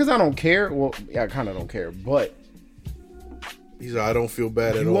 Well, not because I don't care. Well, yeah, I kind of don't care. But He's like, I don't feel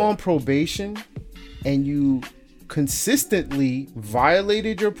bad at you all. on probation, and you consistently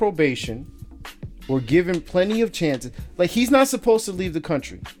violated your probation, or given plenty of chances. Like, he's not supposed to leave the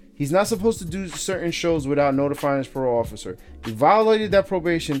country. He's not supposed to do certain shows without notifying his parole officer. He violated that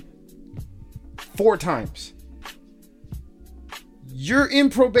probation 4 times. You're in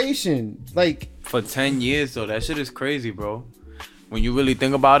probation. Like, For 10 years, though, that shit is crazy, bro. When you really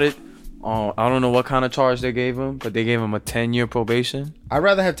think about it, I don't know what kind of charge they gave him, but they gave him a 10-year probation. I'd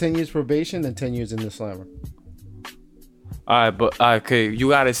rather have 10 years probation than 10 years in the slammer. All right, but okay, you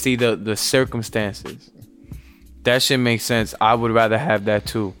gotta see the circumstances. That shit makes sense. I would rather have that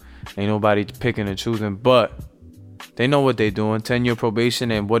too. Ain't nobody picking and choosing, but they know what they doing. 10-year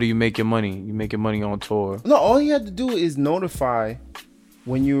probation, and what do you make your money? You make your money on tour. No, all you had to do is notify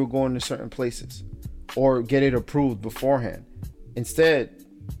when you were going to certain places or get it approved beforehand. Instead,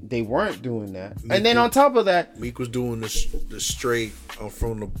 they weren't doing that. And then on top of that, Meek was doing this straight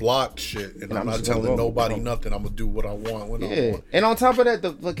from the block shit, and I'm not just gonna telling go. nobody nothing. I'm gonna do what I want when I want. And on top of that,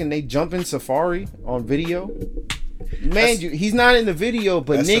 they jump in Safari on video. Man, he's not in the video,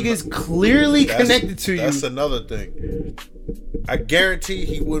 but niggas clearly connected to you. That's another thing. I guarantee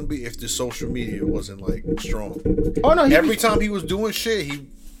he wouldn't be if the social media wasn't like strong. Oh no! Every time he was doing shit,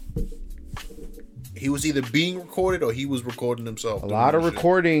 he was either being recorded or he was recording himself. A lot of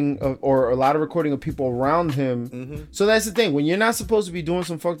recording of people around him. Mm-hmm. So that's the thing. When you're not supposed to be doing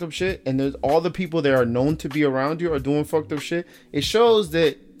some fucked up shit, and there's all the people that are known to be around you are doing fucked up shit, it shows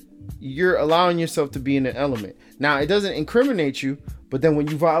that you're allowing yourself to be in an element. Now, it doesn't incriminate you, but then when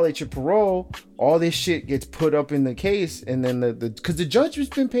you violate your parole, all this shit gets put up in the case, and then because the judge has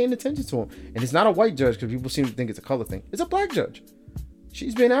been paying attention to him, and it's not a white judge because people seem to think it's a color thing. It's a black judge.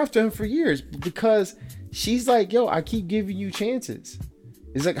 She's been after him for years because she's like, yo, I keep giving you chances.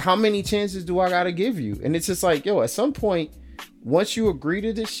 It's like, how many chances do I gotta give you? And it's just like, yo, at some point, once you agree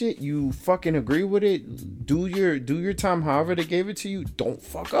to this shit, you fucking agree with it. Do your time however they gave it to you. Don't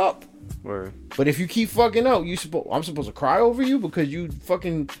fuck up. Word. But if you keep fucking up, I'm supposed to cry over you because you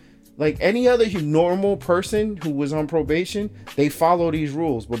fucking, like any other normal person who was on probation, they follow these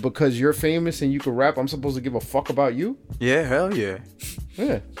rules. But because you're famous and you can rap, I'm supposed to give a fuck about you? Yeah, hell yeah.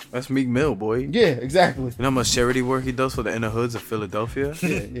 Yeah. That's Meek Mill, boy. Yeah, exactly. You know how much charity work he does for the inner hoods of Philadelphia?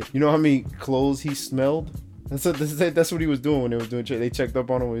 Yeah. You know how many clothes he smelled? That's what he was doing when they was doing. They checked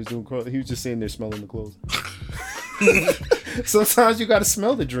up on him when he was doing clothes. He was just sitting there smelling the clothes. Sometimes you gotta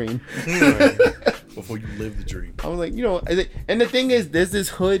smell the dream before you live the dream. I was like, and the thing is, there's this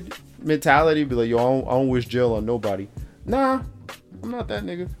hood mentality, be like, yo, I don't wish jail on nobody. Nah, I'm not that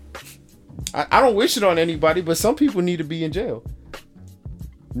nigga. I don't wish it on anybody, but some people need to be in jail.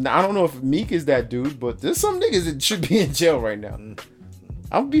 Now, I don't know if Meek is that dude, but there's some niggas that should be in jail right now.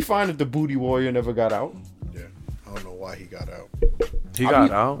 I would be fine if the Booty Warrior never got out. Yeah, I don't know why he got out. He got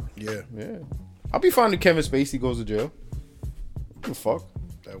out? Yeah. I'll be fine if Kevin Spacey goes to jail. What the fuck?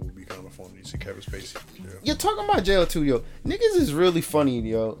 That would be kind of funny to see Kevin Spacey. Yeah. You're talking about jail too, yo. Niggas is really funny,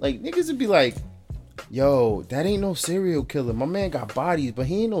 yo. Like, niggas would be like, yo, that ain't no serial killer. My man got bodies, but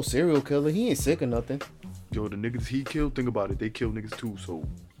he ain't no serial killer. He ain't sick or nothing. Yo, the niggas he killed, think about it. They kill niggas too, so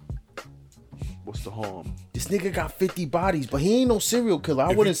what's the harm? This nigga got 50 bodies, but he ain't no serial killer.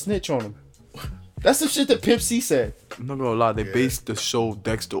 I wouldn't snitch on him. That's the shit that Pimp C said. I'm not gonna lie, they based the show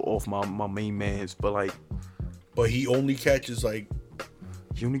Dexter off my main man's, but he only catches like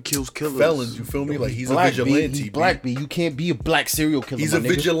he only kills killers. Felons, you feel me? Like he's black, a vigilante. He's black, B. You can't be a black serial killer. He's a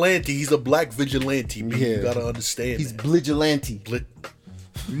vigilante. He's a black vigilante, B. You gotta understand. He's vigilante.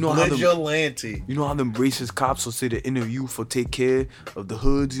 You know how vigilante. You know how them racist cops will say the inner youth will take care of the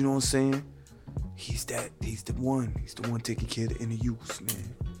hoods, you know what I'm saying? He's the one. He's the one taking care of the inner youth,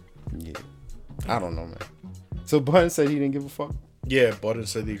 man. Yeah. I don't know, man. So Button said he didn't give a fuck? Yeah, Button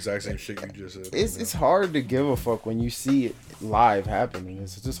said the exact same shit you just said. It's hard to give a fuck when you see it live happening.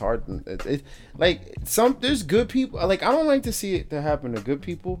 It's just hard. There's good people. Like, I don't like to see it to happen to good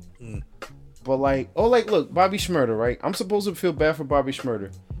people. But look, Bobby Shmurda, right? I'm supposed to feel bad for Bobby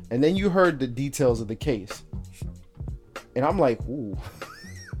Shmurda. And then you heard the details of the case. And I'm like, ooh.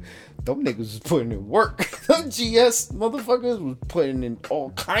 Them niggas was putting in work. Them GS motherfuckers was putting in all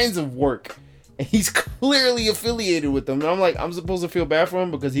kinds of work. And he's clearly affiliated with them. And I'm like, I'm supposed to feel bad for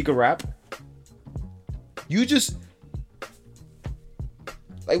him because he could rap? You just...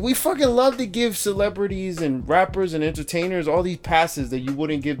 Like, we fucking love to give celebrities and rappers and entertainers all these passes that you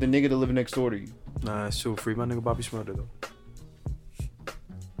wouldn't give the nigga that live next door to you. Nah, that's true. Free my nigga Bobby Shmurda, though.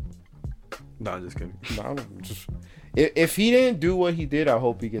 Nah, I'm just kidding. Nah, if he didn't do what he did, I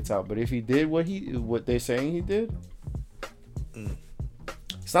hope he gets out. But if he did what they're saying he did,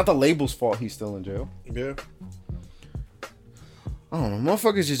 it's not the label's fault he's still in jail. Yeah. I don't know.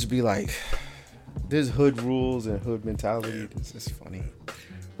 Motherfuckers just be like, there's hood rules and hood mentality. It's just funny.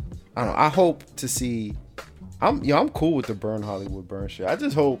 I don't know. I hope to see. I'm cool with the Burn Hollywood Burn shit. I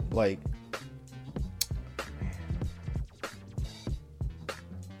just hope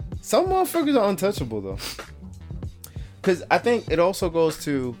some motherfuckers are untouchable though. Cause I think it also goes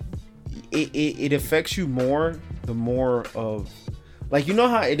to it affects you more the more of Like, you know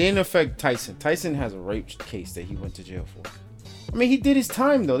how it didn't affect Tyson. Tyson has a rape case that he went to jail for. I mean, he did his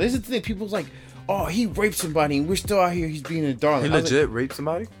time, though. This is the thing. People's like, oh, he raped somebody and we're still out here. He's being a darling. He legit raped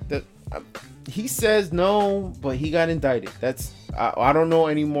somebody? He says no, but he got indicted. I don't know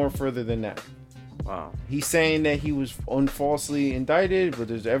any more further than that. Wow. He's saying that he was falsely indicted, but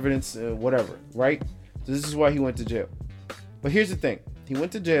there's evidence, whatever, right? So this is why he went to jail. But here's the thing. He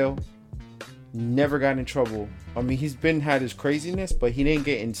went to jail, never got in trouble. I mean, he's had his craziness, but he didn't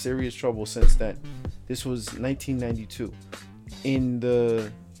get in serious trouble since then. This was 1992. In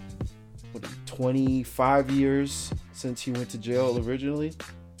the 25 years since he went to jail originally,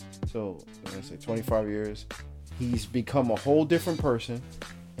 so I say 25 years, he's become a whole different person,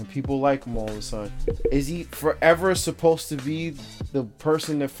 and people like him all of a sudden. Is he forever supposed to be the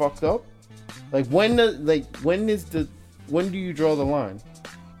person that fucked up? Like, when do you draw the line?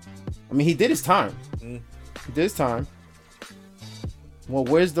 I mean, he did his time. He did his time. Well,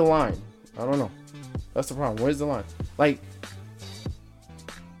 where's the line? I don't know. That's the problem. Where's the line? Like,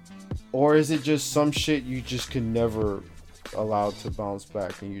 or is it just some shit you just can never allow to bounce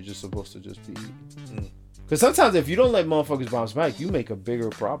back, and you're just supposed to just be? Because sometimes if you don't let motherfuckers bounce back, you make a bigger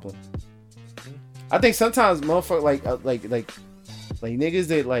problem. I think sometimes motherfuckers like niggas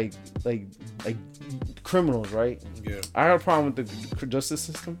that like criminals, right? Yeah. I got a problem with the justice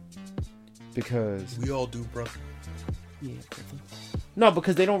system because we all do, bro. Yeah. No,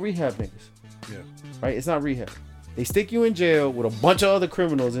 because they don't rehab niggas. Yeah. Right? It's not rehab. They stick you in jail with a bunch of other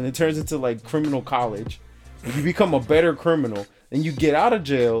criminals, and it turns into like criminal college. And you become a better criminal. Then you get out of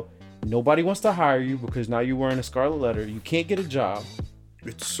jail. Nobody wants to hire you because now you're wearing a scarlet letter. You can't get a job.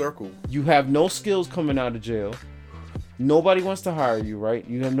 It's a circle. You have no skills coming out of jail. Nobody wants to hire you, right?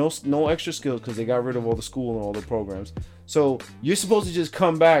 You have no extra skills because they got rid of all the school and all the programs. So you're supposed to just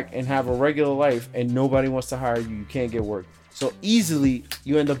come back and have a regular life, and nobody wants to hire you. You can't get work. So easily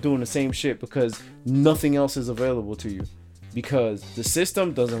you end up doing the same shit because nothing else is available to you. Because the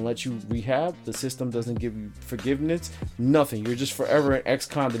system doesn't let you rehab. The system doesn't give you forgiveness. Nothing. You're just forever an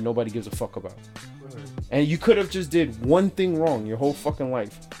ex-con that nobody gives a fuck about. And you could have just did one thing wrong your whole fucking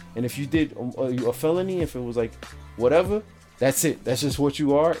life. And if you did a felony, if it was like whatever, that's it. That's just what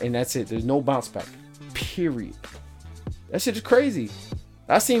you are, and that's it. There's no bounce back. Period. That shit is crazy.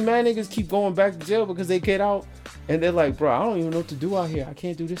 I seen mad niggas keep going back to jail because they get out and they're like, bro, I don't even know what to do out here. I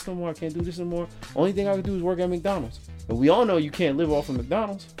can't do this no more. I can't do this no more. Only thing I can do is work at McDonald's. And we all know you can't live off of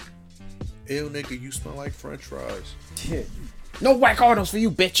McDonald's. Ew, nigga, you smell like French fries. Yeah. No whack autos for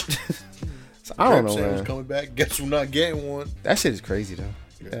you, bitch. So, I don't know, man. Coming back. Guess who's not getting one? That shit is crazy, though.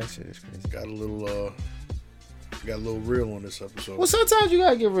 Yeah. That shit is crazy. Got a little real on this episode. Well, sometimes you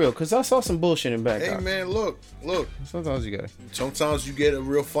gotta get real, cause I saw some bullshit in back. Hey, man, look. Sometimes you gotta. Sometimes you get a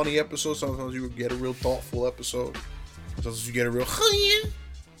real funny episode. Sometimes you get a real thoughtful episode. Sometimes you get a real.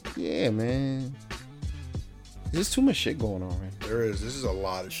 Yeah, man. There's too much shit going on, man. There is. This is a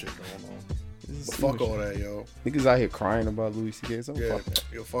lot of shit going on. But fuck all that, yo. Niggas out here crying about Louis C.K. So Yeah, fuck that.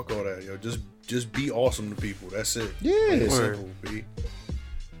 yo, fuck all that, yo. Just be awesome to people. That's it. Yeah. It's simple, B.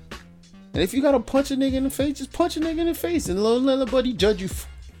 And if you gotta punch a nigga in the face, just punch a nigga in the face and don't let nobody judge you.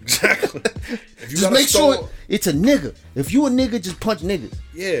 Exactly. If you just make sure it's a nigga. If you a nigga, just punch niggas.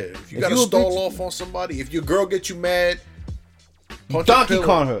 Yeah. If you gotta stall off on somebody, if your girl gets you mad, punch Donkey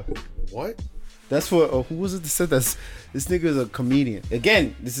Kong her. What? That's what. Who was it that said that? This nigga is a comedian.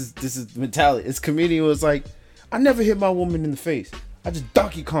 Again, this is mentality. This comedian was like, I never hit my woman in the face. I just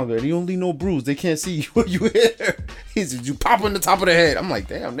Donkey Kong her. They only know bruise. They can't see you. You hit her. He said, you pop on the top of the head. I'm like,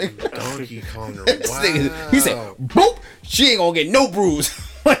 damn, nigga. Donkey Kong her. Wow. He said, boop. She ain't gonna get no bruise.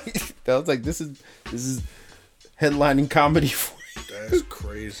 I was like, this is headlining comedy for you. That's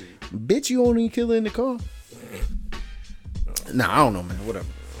crazy. Bitch, you only kill her in the car. Nah, I don't know, man. Whatever.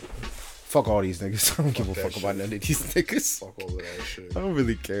 Fuck all these niggas. I don't give a fuck about none of these niggas. Fuck all of that shit. I don't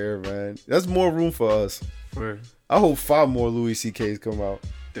really care, man. That's more room for us. Where? I hope 5 more Louis C.K.'s come out.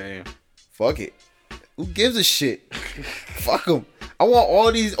 Damn. Fuck it. Who gives a shit? Fuck them. I want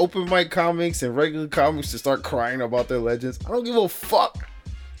all these open mic comics and regular comics to start crying about their legends. I don't give a fuck.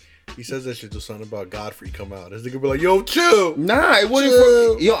 He says that shit till something about Godfrey come out. This nigga be like, yo, chill. Nah, it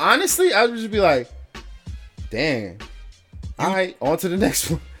wouldn't. Yo, honestly, I would just be like, damn. All right, on to the next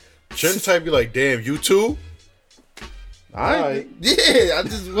one. Shouldn't type be like, damn, you too? Alright. Yeah, I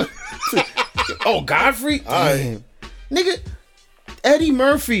just. Oh, Godfrey? Damn. Nigga, Eddie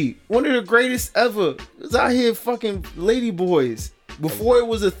Murphy, one of the greatest ever, was out here fucking lady boys before it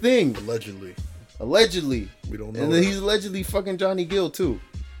was a thing. Allegedly. We don't know. And then he's allegedly fucking Johnny Gill, too.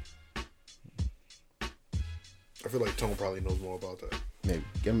 I feel like Tone probably knows more about that. Maybe.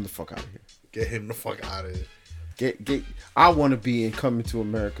 Get him the fuck out of here. Get him the fuck out of here. Get. I want to be in Coming to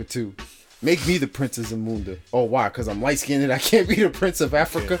America too. Make me the Princess Zamunda. Oh, why? Because I'm light skinned and I can't be the Prince of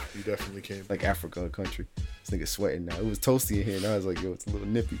Africa. You definitely can't. Like Africa, a country. This nigga sweating now. It was toasty in here, and I was like, yo, it's a little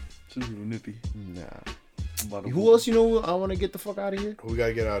nippy. It's a little nippy. Nah. Who else you know I want to get the fuck out of here? We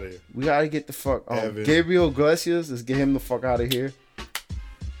gotta get out of here. We gotta get the fuck. Evan. Gabriel Iglesias. Let's get him the fuck out of here.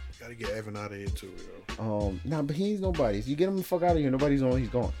 Gotta get Evan out of here too, yo. Nah, but he ain't nobody. If you get him the fuck out of here, nobody's on. He's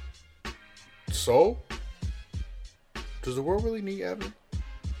gone. So, does the world really need Evan?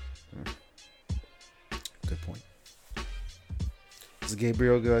 Good point. Let's get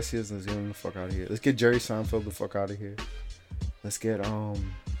Gabriel Iglesias. Let's get him the fuck out of here. Let's get Jerry Seinfeld the fuck out of here. Let's get I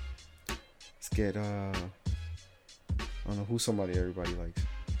don't know who's somebody everybody likes.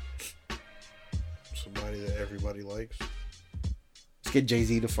 Somebody that everybody likes. Let's get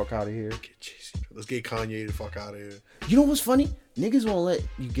Jay-Z the fuck out of here. Get Jay-Z. Let's get Kanye the fuck out of here. You know what's funny? Niggas won't let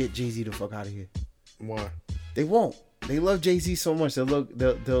you get Jay-Z the fuck out of here. Why? They won't. They love Jay-Z so much they'll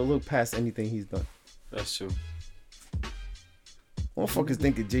look past anything he's done. That's true. Motherfuckers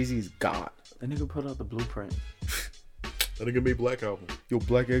think that Jay-Z is God. That nigga put out the blueprint. That nigga made Black Album. Yo,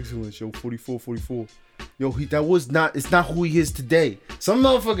 Black Excellence, yo, 44. Yo, it's not who he is today. Some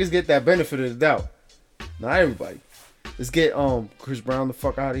motherfuckers get that benefit of the doubt. Not everybody. Let's get Chris Brown the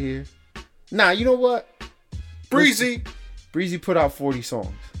fuck out of here. Nah, you know what? Breezy put out 40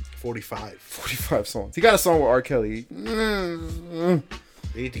 songs. 45 songs. He got a song with R. Kelly. They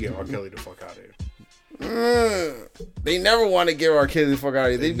need to get R. Kelly the fuck out of here. They never want to get R. Kelly the fuck out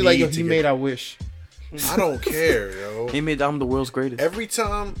of here. They'd be like, yo, he made I Wish. I don't care, yo. He made I'm the world's greatest. Every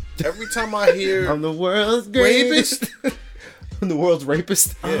time I hear I'm the world's greatest. I'm the world's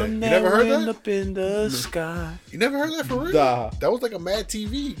rapist. Yeah. You never heard that? Up in the sky. You never heard that for real? Nah. That was like a Mad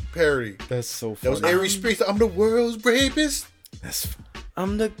TV parody. That's so That funny. was Aries Spears. I'm the world's rapist. That's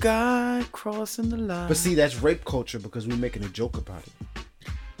I'm the guy crossing the line. But see, that's rape culture because we're making a joke about it.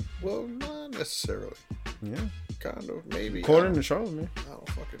 Well, not necessarily. Yeah. Kind of, maybe. According to Charlamagne. I don't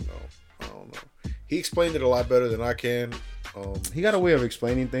fucking know. I don't know. He explained it a lot better than I can. He got a way of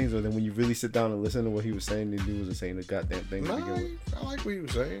explaining things, but then when you really sit down and listen to what he was saying, the dude wasn't saying the goddamn thing to begin with. I like what he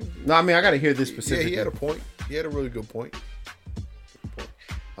was saying. No, I mean, I got to hear this specifically. Yeah, he had a point. He had a really good point.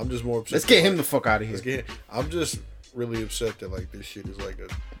 I'm just more upset. Let's get him the fuck out of here. I'm just really upset that like this shit is like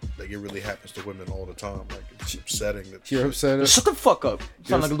it really happens to women all the time. Like it's upsetting that You're upset? Shut the fuck up. You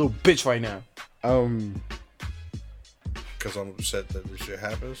sound like a little bitch right now. because I'm upset that this shit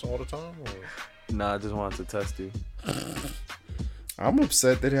happens all the time. Or? Nah, I just wanted to test you. I'm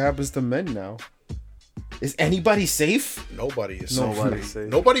upset that it happens to men now. Is anybody safe? Nobody is Nobody's safe. safe.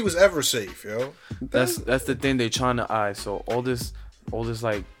 Nobody was ever safe, yo. That's the thing they're trying to eye. So all this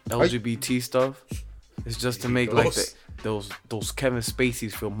like LGBT stuff is just to make like those Kevin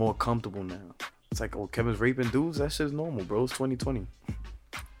Spaceys feel more comfortable now. It's like, oh, Kevin's raping dudes. That shit's normal, bro. It's 2020.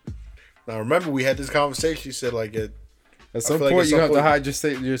 Now remember, we had this conversation. You said like at some point you have to hide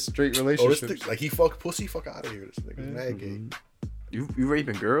your straight relationships. Like he fucked pussy. Fuck out of here. This nigga's mad gay. You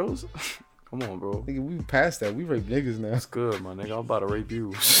raping girls? Come on, bro. Nigga, we passed that. We rape niggas now. That's good, my nigga. I'm about to rape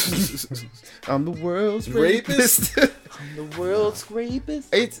you. I'm the world's rapist. I'm the world's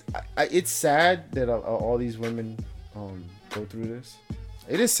rapist. It's sad that all these women go through this.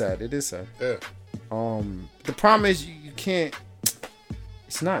 It is sad. Yeah. The problem is you can't.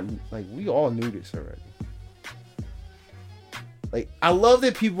 It's not like we all knew this already. Like I love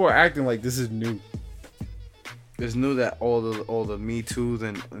that people are acting like this is new. It's new that all the Me Too's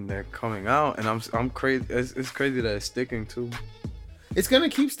and they're coming out, and I'm crazy. It's crazy that it's sticking too. It's gonna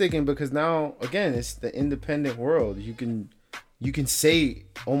keep sticking because now again it's the independent world. You can say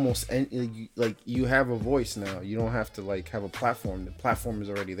almost any, like you have a voice now. You don't have to like have a platform. The platform is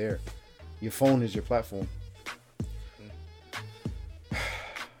already there. Your phone is your platform.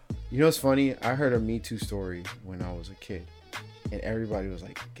 You know what's funny? I heard a Me Too story when I was a kid, and everybody was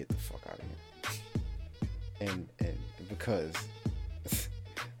like, "Get the fuck out of here." And because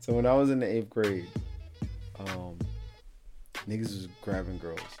so when I was in the 8th grade, niggas was grabbing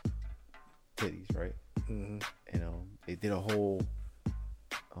girls' titties, right? Mm-hmm. And they did a whole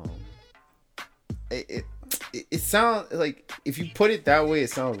it sounds like, if you put it that way, it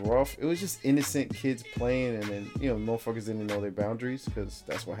sounds rough. It was just innocent kids playing, and then motherfuckers didn't know their boundaries because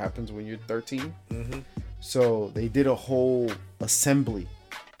that's what happens when you're 13. Mm-hmm. So they did a whole assembly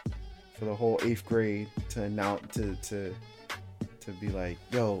for the whole 8th grade to announce to be like,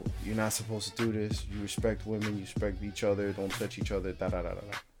 yo, you're not supposed to do this. You respect women, you respect each other, don't touch each other, da da da da.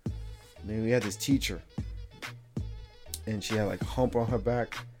 Then we had this teacher, and she had like a hump on her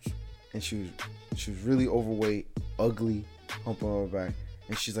back, and she was really overweight, ugly, hump on her back,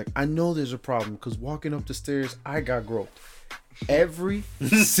 And she's like, I know there's a problem because walking up the stairs, I got groped. Every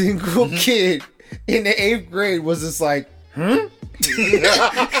single kid in the 8th grade was just like, Who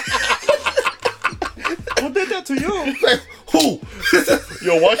did that to you? like who?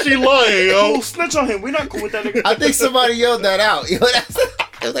 Yo, why she lying, yo? Oh, snitch on him. We not cool with that nigga. I think somebody yelled that out. Yo, that's,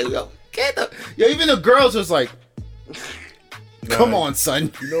 it was like, yo, get the. Yo, even the girls was like, come on,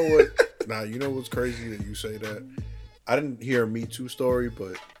 son. You know what? Nah, you know what's crazy that you say that? I didn't hear a Me Too story,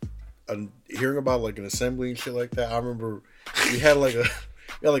 but hearing about like an assembly and shit like that, I remember we had like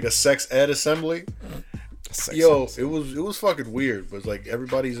a sex ed assembly. It was fucking weird, but it's like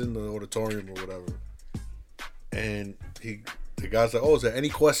everybody's in the auditorium or whatever, and the guy's like, "Oh, is there any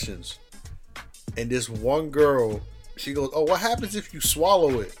questions?" And this one girl, she goes, "Oh, what happens if you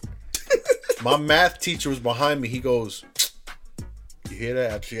swallow it?" My math teacher was behind me. He goes, "You hear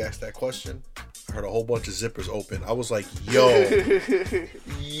that?" After she asked that question, I heard a whole bunch of zippers open. I was like,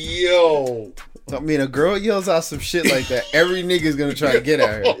 "Yo." I mean, a girl yells out some shit like that, every nigga's gonna try to get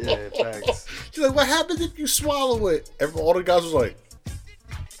at her. Yeah, facts. She's like, "What happens if you swallow it?" All the guys was like,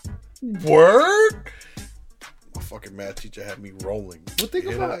 "Word." My fucking math teacher had me rolling. But think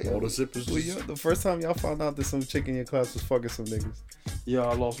You hear about that? it. All the zippers. Well, just- the first time y'all found out that some chick in your class was fucking some niggas, Yo,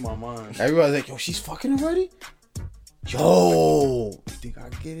 I lost my mind. everybody's like, yo, she's fucking already? Yo, you think I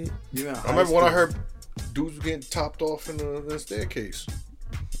get it? Yeah, I remember when I heard dudes were getting topped off in the staircase.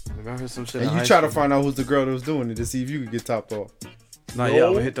 I heard some shit. And in you high try to school. find out who's the girl that was doing it to see if you could get topped off. Nah, No. yeah,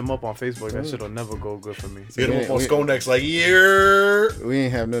 I'm gonna hit them up on Facebook. That shit'll never go good for me. Hit him Yeah, up on we- Skonex like, "Yeah." We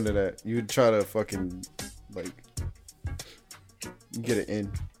ain't have none of that. You would try to fucking, like, you get it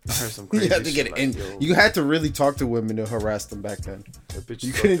in. I heard some You crazy had to get shit it in. like, yo, You had to really talk to women to harass them back then. that bitch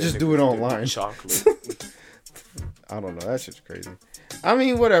you sucked couldn't that just nigga do it dick online. with Chocolate. I don't know. That shit's crazy. I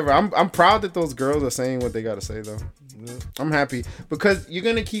mean, whatever. I'm proud that those girls are saying what they gotta say though. I'm happy because you're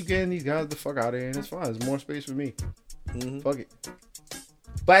gonna keep getting these guys the fuck out of here, and it's fine. There's more space for me. Fuck it.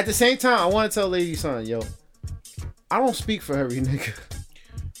 But at the same time, I want to tell Lady Son, yo, I don't speak for every nigga.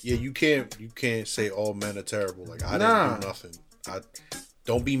 Yeah, you can't say all men are terrible. Like I Nah. didn't do nothing.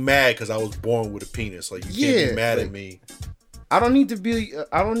 Don't be mad because I was born with a penis. Like you can't Yeah, be mad like, at me. I don't need to be.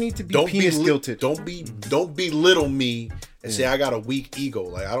 Penis guilted. Don't belittle me and say I got a weak ego.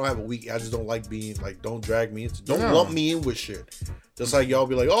 Like I don't have a weak. I just don't like being like. Don't drag me into. Don't No. lump me in with shit. Just like y'all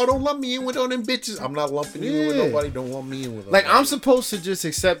be like, oh, don't lump me in with all them bitches. I'm not lumping you in with Yeah. nobody. Don't lump me in with. Like nobody. I'm supposed to just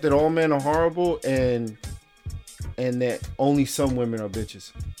accept that all men are horrible and that only some women are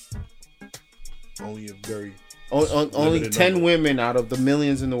bitches. only a very. Only Limited 10 number. women out of the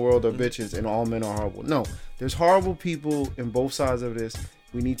millions in the world are bitches and all men are horrible. No, there's horrible people in both sides of this.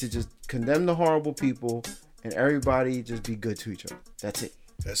 We need to just condemn the horrible people and everybody just be good to each other. That's it.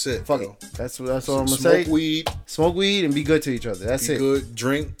 That's it. Fuck yo. it. That's all I'm gonna Smoke say. weed. Smoke weed and be good to each other. That's Be it. good.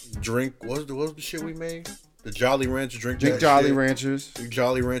 Drink. What was the shit we made? The Jolly Rancher. Drink Drink that Jolly shit. Ranchers. Drink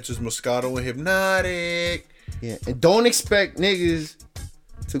Jolly Ranchers, Moscato, and Hypnotic. Yeah. And don't expect niggas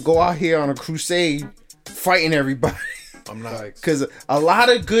to go out here on a crusade fighting everybody. I'm not. Because a lot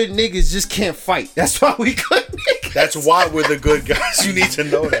of good niggas just can't fight. That's why we good niggas. That's why we're the good guys. You need to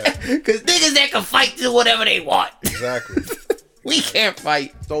know that. Because niggas that can fight do whatever they want. Exactly. We can't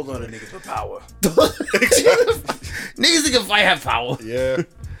fight. Those are the niggas with power. Niggas that can fight have power. Yeah.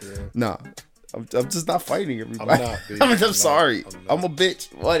 Nah. I'm just not fighting everybody. I'm not, baby. I'm I'm sorry. not. I'm a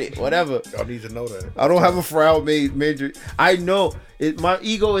bitch. Whatever. Y'all need to know that. I don't have a frail major. I know it. My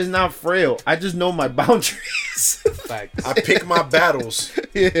ego is not frail. I just know my boundaries. Facts. I pick my battles.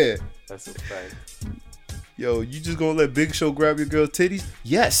 Yeah. That's a fact. Yo, you just gonna let Big Show grab your girl's titties?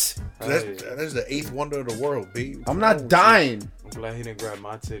 Yes. That's the eighth wonder of the world, B. I'm not dying. I'm glad he didn't grab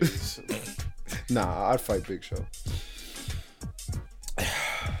my titties. Nah, I'd fight Big Show.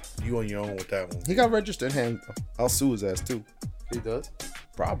 You on your own with that one. He got registered hand. I'll sue his ass too. He does?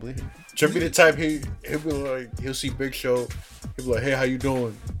 Probably. Should be the type he'll be like, he'll see Big Show. He'll be like, hey, how you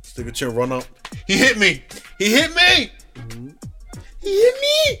doing? Stick a chin, run up. He hit me. He hit me. He hit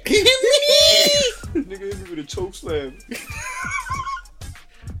me. He hit me. Nigga hit me with a choke slam.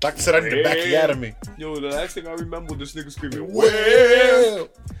 Doctor said I need to back you out of me. Yo, the last thing I remember, this nigga screaming, Well.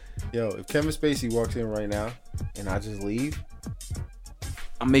 Yo, if Kevin Spacey walks in right now and I just leave,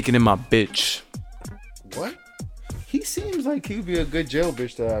 I'm making him my bitch. What? he seems like he'd be a good jail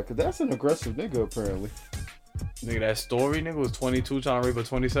bitch to have, because that's an aggressive nigga apparently. Nigga, that story, nigga, was 22 trying to rape a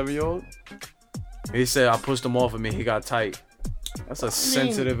 27-year-old. He said I pushed him off of me. He got tight. That's a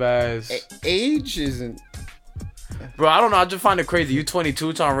sensitive ass. Age isn't. Bro, I don't know. I just find it crazy. You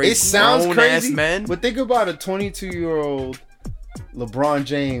 22 trying to rape It sounds grown crazy, ass men. but think about a 22-year-old LeBron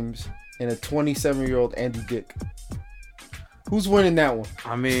James and a 27-year-old Andy Dick. Who's winning that one?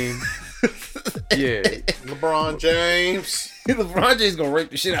 I mean, yeah. LeBron James. LeBron James gonna rape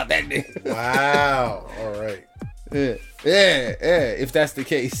the shit out that nigga. Wow. All right. Yeah. If that's the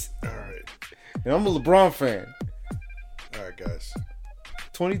case, All right. and I'm a LeBron fan. All right, guys.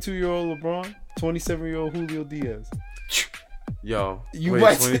 22-year-old LeBron, 27-year-old Julio Diaz. Yo, You wait,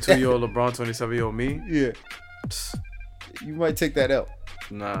 might- 22-year-old LeBron, 27-year-old me? Yeah. You might take that out.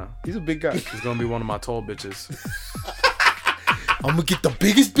 Nah. He's a big guy. He's gonna be one of my tall bitches. I'm gonna get the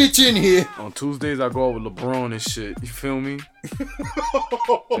biggest bitch in here. On Tuesdays, I go out with LeBron and shit. You feel me?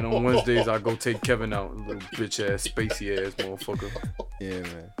 And on Wednesdays, I go take Kevin out. Little bitch ass, spacey ass motherfucker. Yeah,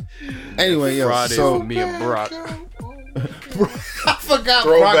 man. Anyway, yo, Friday so with me and Brock. I forgot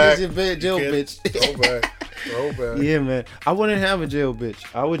Throwback. Brock is your jail bitch. Throwback. Yeah, man. I wouldn't have a jail bitch.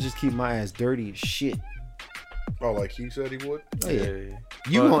 I would just keep my ass dirty as shit. Oh, like he said he would? Oh, yeah.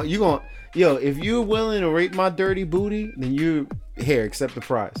 Yeah. You gon' yo, if you're willing to rape my dirty booty, then you here, accept the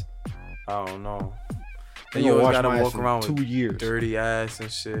prize. I don't know. You And you gonna always wash my gotta ass walk for around 2 with years. dirty ass and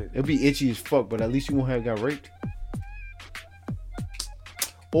shit. It'll be itchy as fuck, but at least you won't have got raped.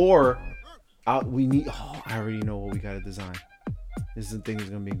 Or I already know what we gotta design. This is the thing that's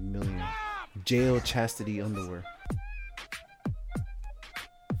gonna be a million. Jail chastity underwear.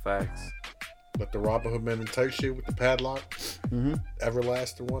 Facts. Like the Robin Hood Men in tight shit with the padlock, Mm-hmm.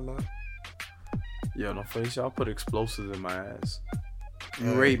 Everlast and whatnot. Yo, no funny shit. I'll put explosives in my ass. You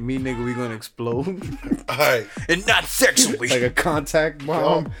Alright. rape me, nigga, we gonna explode. All right. And not sexually. Like a contact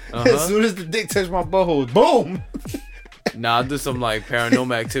bomb. Uh-huh. As soon as the dick touched my butthole, boom. Nah, I'll do some like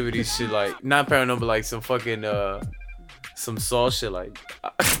paranormal activity shit, like not paranormal, but like some fucking some saw shit, like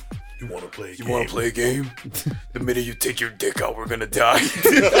You want to play a you game? want to play a game? The minute you take your dick out, we're gonna die.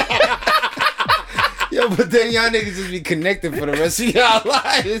 Yo, but then y'all niggas just be connected for the rest of y'all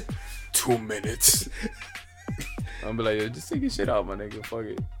lives. 2 minutes. I'm be like, yo, just take your shit out, my nigga. Fuck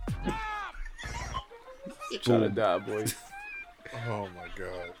it. Try to die, boy. Oh my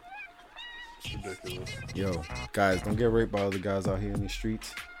god. It's ridiculous. Yo, guys, don't get raped by other guys out here in the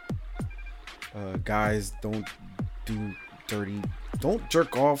streets. Guys, don't do dirty. Don't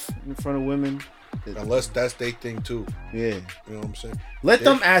jerk off in front of women. Unless that's their thing too. Yeah. You know what I'm saying? Let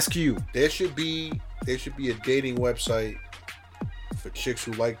them ask you. There should be a dating website for chicks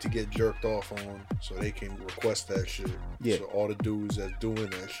who like to get jerked off on, so they can request that shit. Yeah. So all the dudes that's doing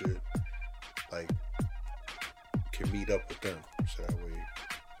that shit, like, can meet up with them. So that way,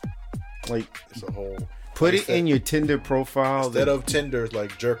 Like, it's a whole. put like it in your Tinder profile. Instead of Tinder,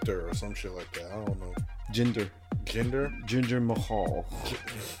 like Jerkter or some shit like that. I don't know. Ginger Mahal.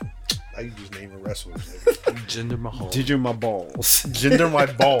 How you just naming wrestlers? Nigga? Jinder Mahal. Ginger my balls. Jinder my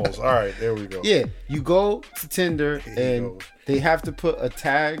balls. All right, there we go. Yeah, you go to Tinder Here he and goes. they have to put a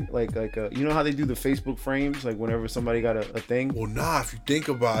tag, like a, you know how they do the Facebook frames, like whenever somebody got a thing, Well, nah. If you think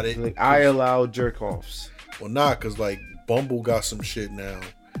about it, like I allow jerk offs. well, nah, cause like Bumble got some shit now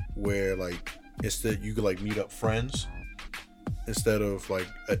where like instead you could like meet up friends instead of like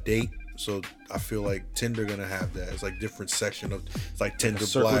a date. So I feel like Tinder gonna have that. It's like different section of it's like Tinder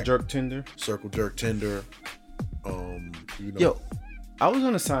Circle Black, jerk Tinder. Circle Jerk Tinder. You know, Yo, I was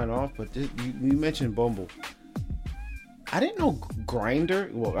gonna sign off, but you mentioned Bumble. I didn't know Grinder.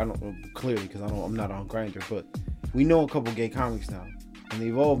 Well, I don't clearly because I'm not on Grinder, but we know a couple gay comics now, and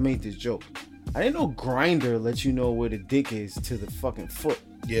they've all made this joke. I didn't know Grinder lets you know where the dick is to the fucking foot.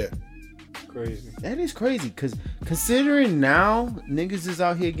 yeah. Crazy. That is crazy, because considering now niggas is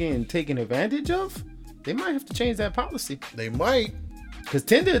out here getting taken advantage of, they might have to change that policy. They might. Because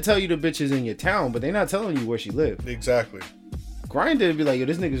Tinder will tell you the bitch is in your town, but they're not telling you where she live. Exactly. Grindr would be like, yo,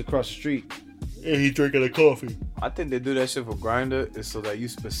 this nigga's across the street. Yeah, he drinking a coffee. I think they do that shit for Grindr is so that you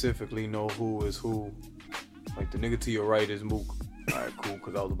specifically know who is who. Like the nigga to your right is Mook. Alright, cool,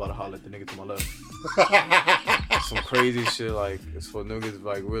 because I was about to holler at the nigga to my left. Some crazy shit, like, it's for niggas,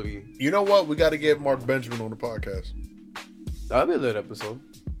 like, really. You know what? We got to get Mark Benjamin on the podcast. That'd be a lit episode.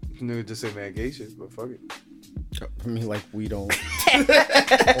 Nigga just say, man, gay shit, but fuck it. I mean, like, we don't.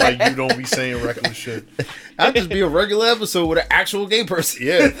 Like you don't be saying reckless shit. I'd just be a regular episode with an actual gay person.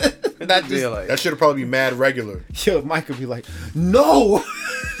 Yeah, Not Yeah, just, like, that should probably be mad regular. yo, Mike could be like, no,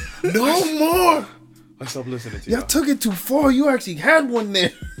 No more. I stopped listening to y'all you. took it too far. You actually had one there.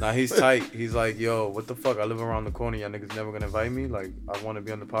 Nah, he's tight. He's like, yo, what the fuck? I live around the corner. Y'all niggas never gonna invite me? Like, I want to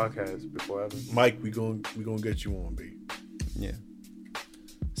be on the podcast before ever. Mike, we gonna get you on, B. Yeah.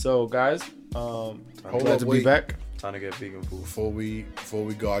 So, guys, Hold glad up, to wait. be back. Time to get vegan food. Before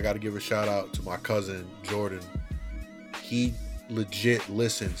we go, I got to give a shout out to my cousin Jordan. He legit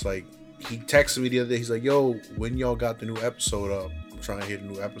listens. Like he texted me the other day. He's like, "Yo, when y'all got the new episode up? I'm trying to hit a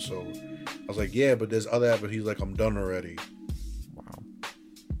new episode." I was like, "Yeah, but there's other episodes." He's like, "I'm done already."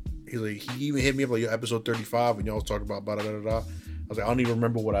 He's like, he even hit me up like, yo, episode 35 when y'all was talking about da da da da. I was like, I don't even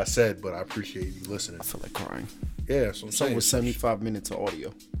remember what I said, but I appreciate you listening. I feel like crying. Yeah, so I'm So saying. with 75 minutes of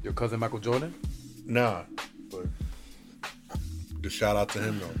audio. Your cousin Michael Jordan? Nah, but just shout out to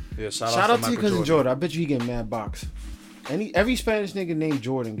him though. Yeah, Shout out to your cousin Jordan. I bet you he get mad box. Every Spanish nigga named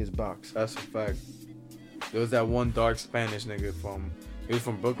Jordan gets box. That's a fact. There was that one dark Spanish nigga he was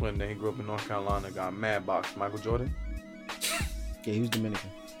from Brooklyn, then he grew up in North Carolina, got mad box. Michael Jordan? Yeah, he was Dominican.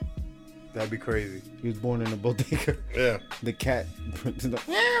 That'd be crazy. He was born in a bodega. Yeah, The cat.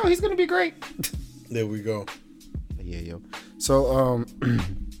 Yeah, he's gonna be great. there we go. Yeah, yo. So,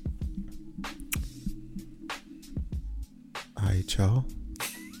 alright, y'all.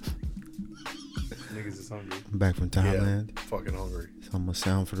 Niggas is hungry. I'm back from Thailand. Yeah, fucking hungry. So I'm gonna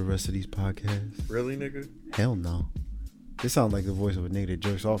sound for the rest of these podcasts. Really, nigga? Hell no. This sounds like the voice of a nigga that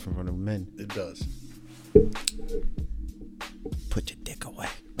jerks off in front of men. It does. Put your dick away.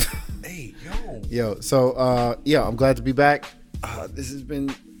 Hey, yo. Yo, so yeah, I'm glad to be back. This has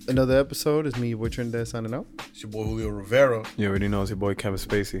been another episode. It's me, your boy Trinidad, signing out. It's your boy Julio Rivera. You already know it's your boy Kevin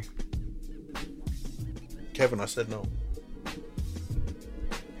Spacey. Kevin, I said no.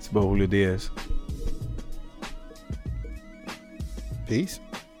 It's your boy Julio Diaz. Peace.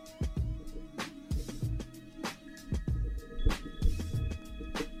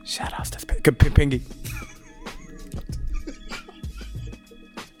 Shout outs to Pingy.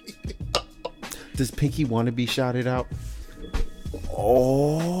 Does Pinky want to be shouted out?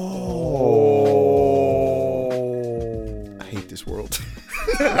 Oh. I hate this world.